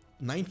the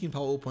 19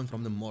 power point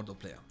from the Mordor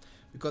player.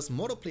 Because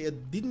Mordor player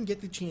didn't get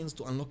the chance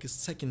to unlock his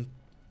second,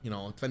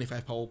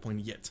 25 power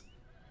point yet.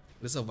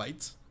 There's a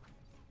White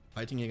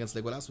fighting against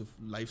Legolas with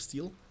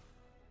lifesteal.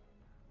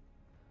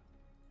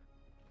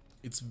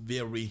 It's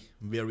very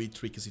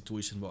tricky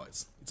situation,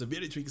 boys. It's a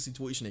very tricky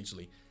situation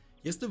actually.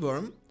 He has the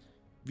worm,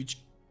 which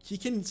he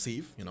can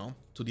save,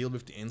 to deal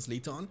with the ants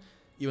later on.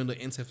 Even though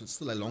ants have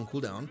still a long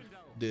cooldown.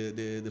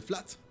 The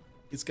flood,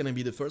 it's gonna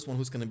be the first one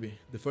who's gonna be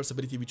the first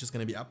ability which is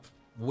gonna be up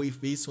way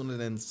sooner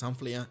than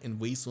Sunflare and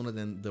way sooner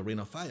than the Rain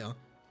of Fire.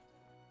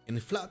 And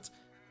the flood,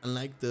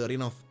 unlike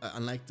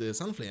the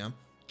Sunflare,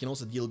 can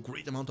also deal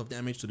great amount of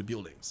damage to the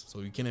buildings.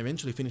 So you can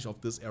eventually finish off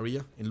this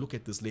area and look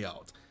at this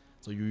layout.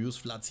 So you use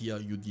floods here,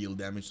 you deal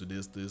damage to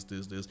this.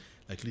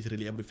 Like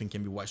literally everything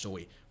can be washed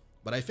away.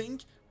 But I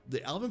think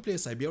the Alvin player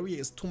Siberia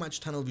is too much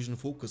tunnel vision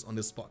focus on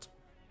this spot.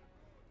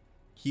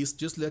 He's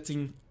just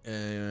letting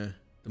the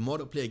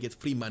model player get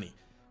free money.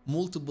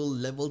 Multiple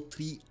level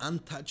 3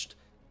 untouched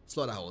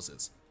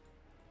slaughterhouses.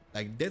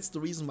 Like that's the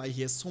reason why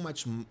he has so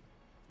much,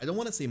 I don't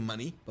want to say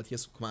money, but he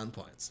has command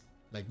points.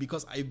 Like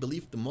because I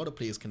believe the model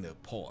players can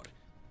afford.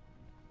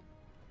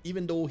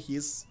 Even though he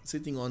is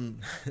sitting on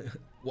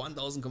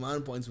 1000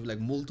 command points with like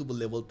multiple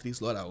level 3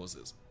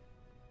 slaughterhouses.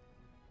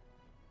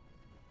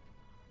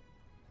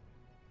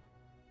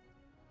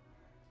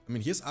 I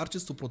mean, he has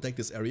archers to protect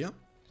this area.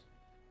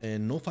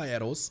 And no fire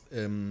arrows.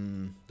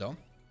 No.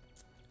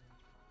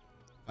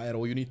 Fire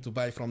arrow you need to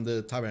buy from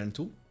the tavern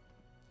too.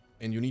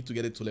 And you need to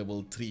get it to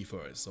level 3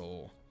 first.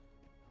 So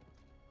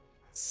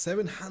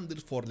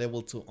 700 for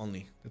level 2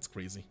 only. That's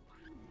crazy.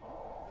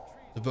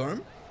 The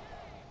worm.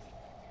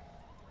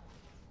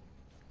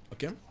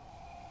 Okay.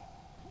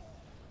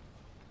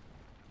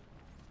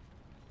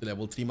 The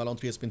level 3 Malon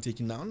 3 has been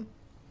taken down.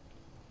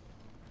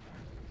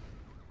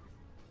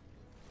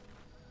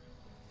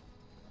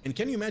 And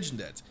can you imagine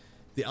that?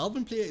 The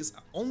Alvin player is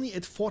only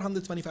at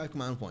 425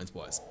 command points,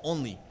 boys.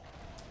 Only.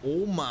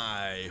 Oh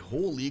my,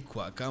 holy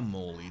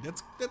guacamole.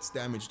 That's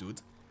damage,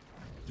 dude.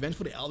 He went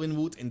for the Alvin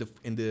Wood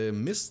in the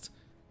mist,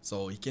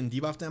 so he can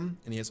debuff them,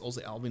 and he has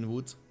also Alvin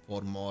Wood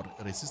for more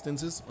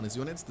resistances on his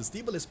units. The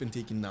stable has been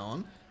taken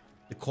down.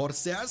 The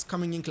Corsairs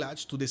coming in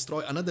clutch to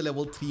destroy another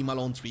level 3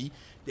 Malone 3.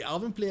 The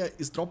Alvin player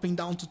is dropping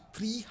down to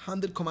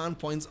 300 command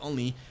points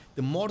only.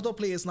 The Mordor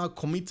player is now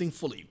committing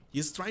fully.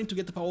 He's trying to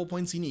get the power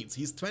points he needs.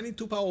 He's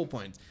 22 power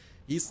points.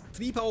 He's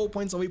 3 power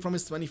points away from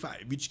his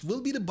 25, which will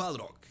be the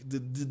Balrog, the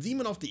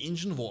demon of the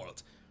ancient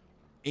world.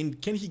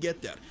 And can he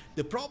get there?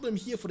 The problem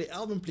here for the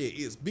Alvin player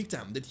is, big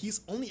time, that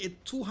he's only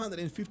at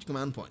 250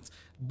 command points.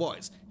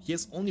 Boys, he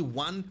has only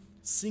one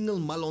single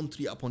Malon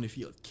 3 up on the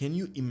field. Can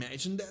you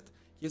imagine that?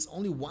 He has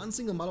only one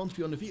single Malon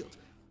 3 on the field.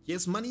 He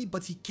has money,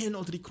 but he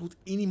cannot recruit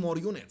any more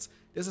units.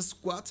 There's a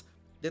squad,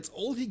 that's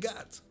all he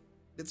got.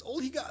 That's all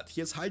he got.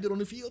 He has Hyder on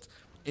the field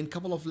and a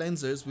couple of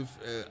Lancers with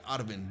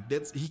Arwen.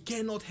 He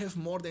cannot have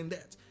more than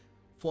that.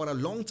 For a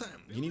long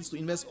time, he needs to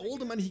invest all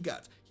the money he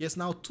got. He has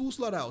now 2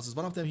 slaughterhouses,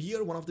 one of them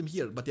here, one of them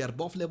here, but they are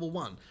both level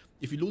 1.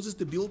 If he loses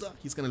the builder,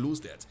 he's gonna lose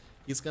that.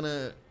 He's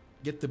gonna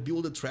get the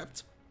builder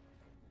trapped,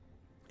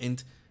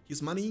 and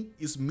his money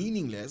is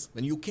meaningless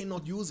when you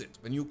cannot use it,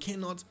 when you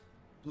cannot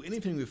do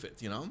anything with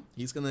it, you know?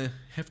 He's gonna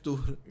have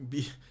to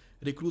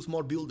recruit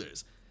more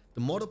builders.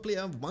 The Mordor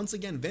player once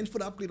again went for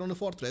the upgrade on the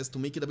fortress to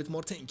make it a bit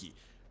more tanky.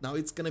 Now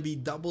it's gonna be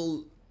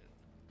double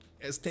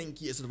as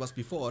tanky as it was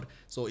before,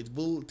 so it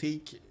will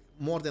take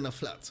more than a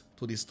flood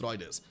to destroy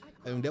this.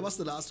 That was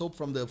the last hope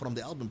from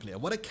the Alvin player.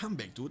 What a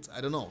comeback, dude. I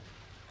don't know.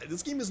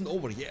 This game isn't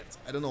over yet.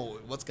 I don't know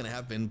what's gonna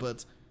happen,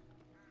 but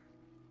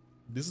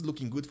this is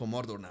looking good for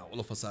Mordor now, all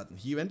of a sudden.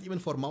 He went even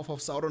for Mouth of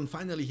Sauron.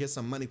 Finally, he has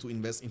some money to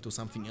invest into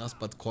something else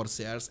but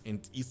Corsairs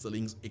and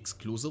Easterlings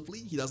exclusively.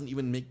 He doesn't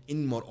even make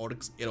any more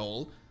orcs at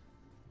all.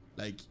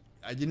 Like,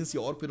 I didn't see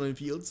Orc on the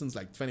field since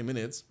like 20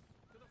 minutes.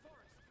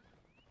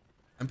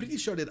 I'm pretty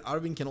sure that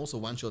Arwen can also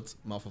one-shot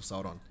Mouth of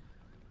Sauron.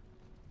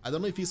 I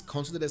don't know if he's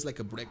considered as like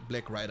a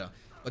Black Rider,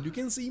 but you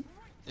can see,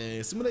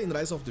 similar in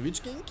Rise of the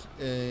Witch King,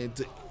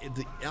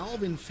 the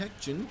Alvin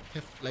faction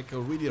have like a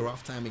really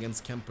rough time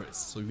against campers.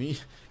 So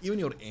even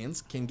your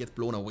ants can get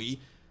blown away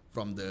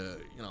from the,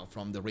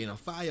 from the Rain of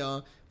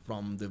Fire,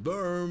 from the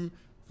Worm,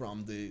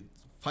 from the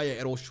fire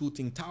arrow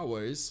shooting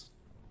towers.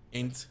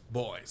 And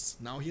boys,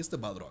 now here's the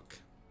Balrog.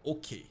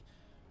 Okay,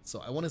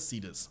 so I want to see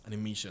this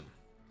animation.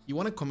 You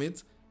want to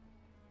commit.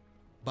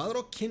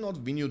 Balrog cannot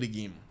win you the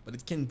game, but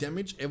it can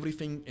damage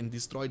everything and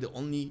destroy the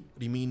only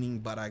remaining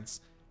barracks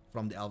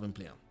from the Alvin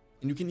player.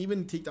 And you can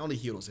even take down the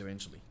heroes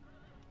eventually.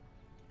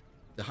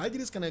 The Hyder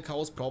is gonna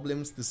cause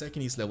problems the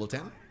second he's level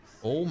 10.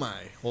 Oh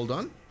my, hold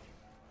on. You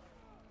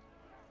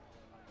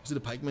see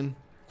the pikeman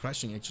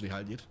crashing actually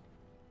Hyder.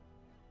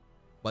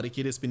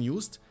 Barricade has been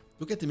used.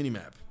 Look at the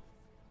minimap.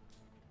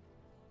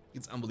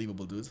 It's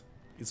unbelievable, dude.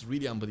 It's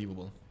really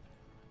unbelievable.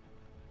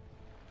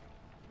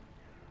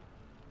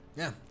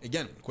 Yeah,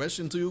 again,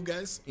 question to you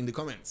guys in the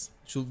comments.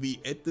 Should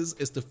we add this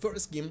as the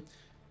first game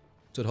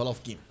to the Hall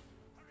of Game?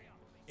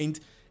 And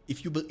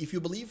if you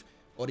believe,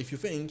 or if you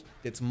think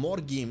that more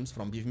games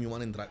from BFME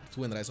 1 and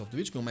 2 and Rise of the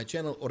Witch King on my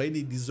channel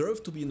already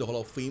deserve to be in the Hall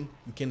of Fame,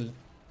 you can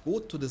go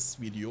to this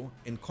video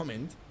and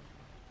comment,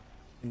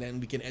 and then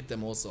we can add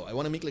them also. I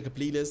want to make like a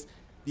playlist,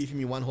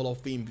 BFME 1 Hall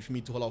of Fame,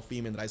 BFME 2 Hall of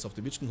Fame, and Rise of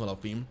the Witch King Hall of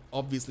Fame.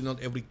 Obviously not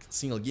every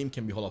single game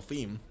can be Hall of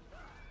Fame.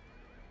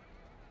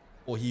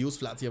 Oh, he used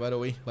flat here, by the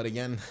way, but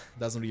again,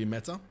 doesn't really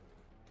matter.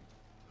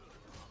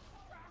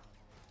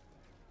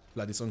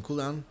 Flat is on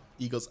cooldown.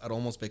 Eagles are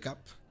almost back up.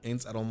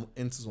 Ents are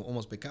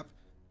almost back up.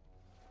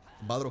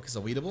 Balrog is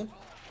available.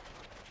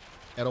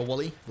 Arrow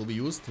volley will be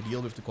used to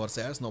deal with the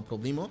Corsairs, no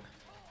problemo.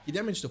 He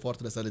damaged the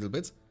fortress a little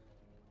bit.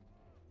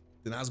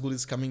 The Nazgul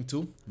is coming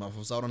too. Mouth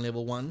of Sauron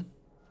level 1.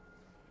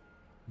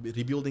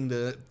 Rebuilding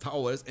the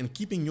towers and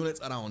keeping units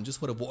around just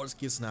for the worst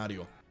case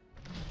scenario.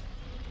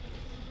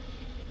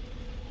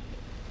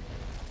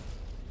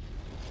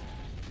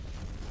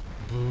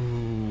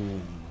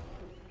 Boom.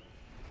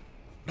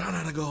 Run,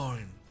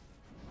 Aragorn.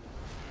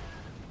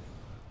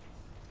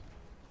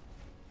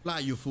 Fly,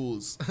 you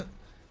fools.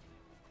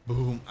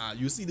 Boom.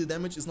 You see the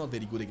damage is not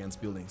very good against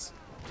buildings.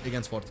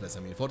 Against Fortress, I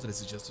mean.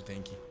 Fortress is just too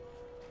tanky.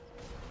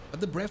 But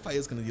the Breath Fire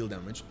is gonna deal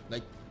damage.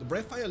 Like, the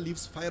Breath Fire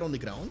leaves fire on the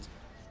ground.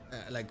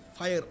 Like,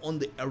 fire on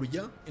the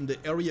area. And the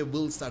area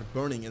will start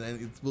burning. And then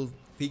it will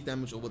take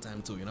damage over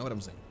time too. You know what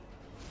I'm saying?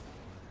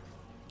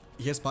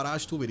 He has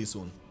Barrage too very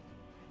soon.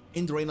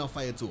 And Rain of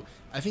Fire too.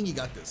 I think he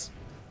got this.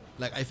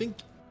 Like, I think...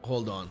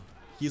 Hold on.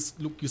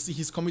 Look, you see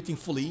he's committing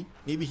fully.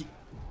 Maybe he...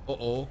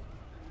 Uh-oh.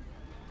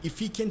 If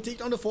he can take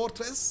down the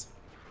fortress,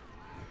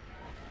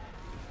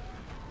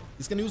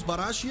 he's gonna use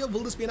Barrage here. Will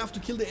this be enough to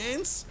kill the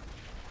ants?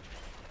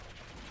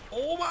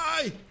 Oh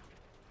my!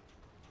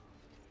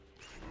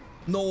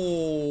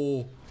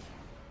 No!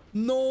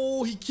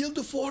 No, he killed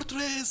the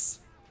fortress!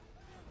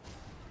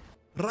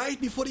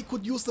 Right before he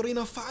could use the Rain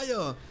of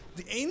Fire.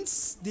 The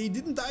ants, they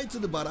didn't die to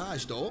the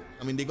barrage though.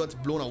 I mean, they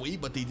got blown away,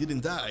 but they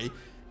didn't die.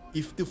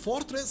 If the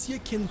fortress here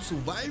can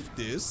survive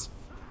this...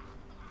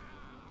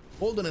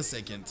 Hold on a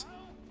second.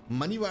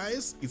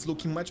 Money-wise, it's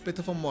looking much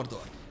better for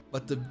Mordor.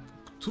 But the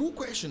true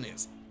question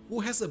is, who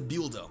has a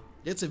builder?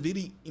 That's a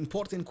very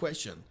important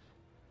question.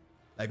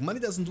 Like, money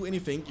doesn't do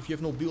anything if you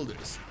have no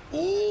builders.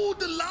 Oh,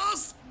 the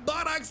last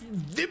barracks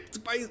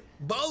whipped by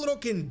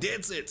Balrog, and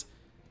that's it.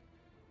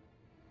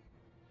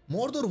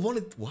 Mordor won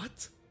it.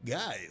 What?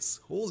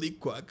 Guys, holy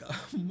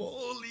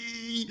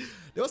guacamole.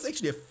 That was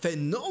actually a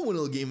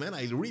phenomenal game, man.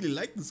 I really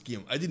like this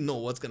game. I didn't know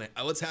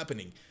what's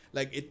happening.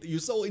 Like, you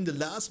saw in the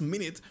last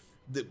minute,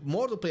 the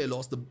Mordor player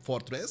lost the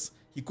fortress.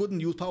 He couldn't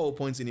use power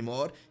points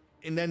anymore.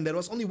 And then there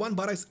was only one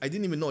barracks. I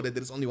didn't even know that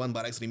there's only one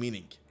barracks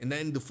remaining. And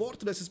then the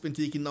fortress has been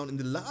taken down in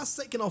the last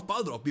second of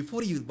Balrog.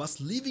 Before he was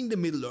leaving the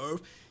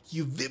Middle-earth,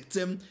 he whipped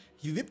him.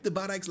 He whipped the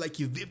barracks like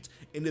he whipped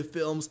in the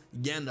films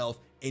Gandalf.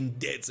 And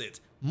that's it.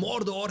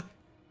 Mordor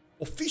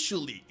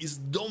officially is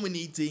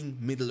dominating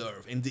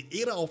Middle-earth. And the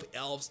era of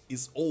elves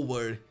is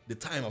over. The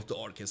time of the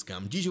orc has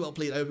come. GG, well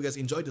played. I hope you guys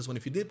enjoyed this one.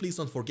 If you did, please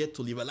don't forget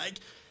to leave a like.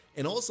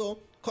 And also,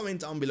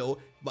 comment down below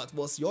what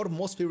was your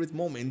most favorite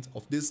moment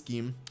of this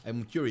game.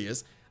 I'm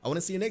curious. I want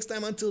to see you next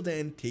time. Until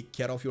then, take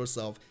care of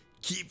yourself.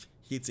 Keep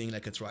hitting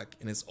like a truck.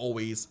 And as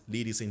always,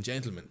 ladies and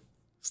gentlemen,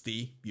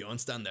 stay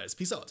beyond standards.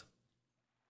 Peace out.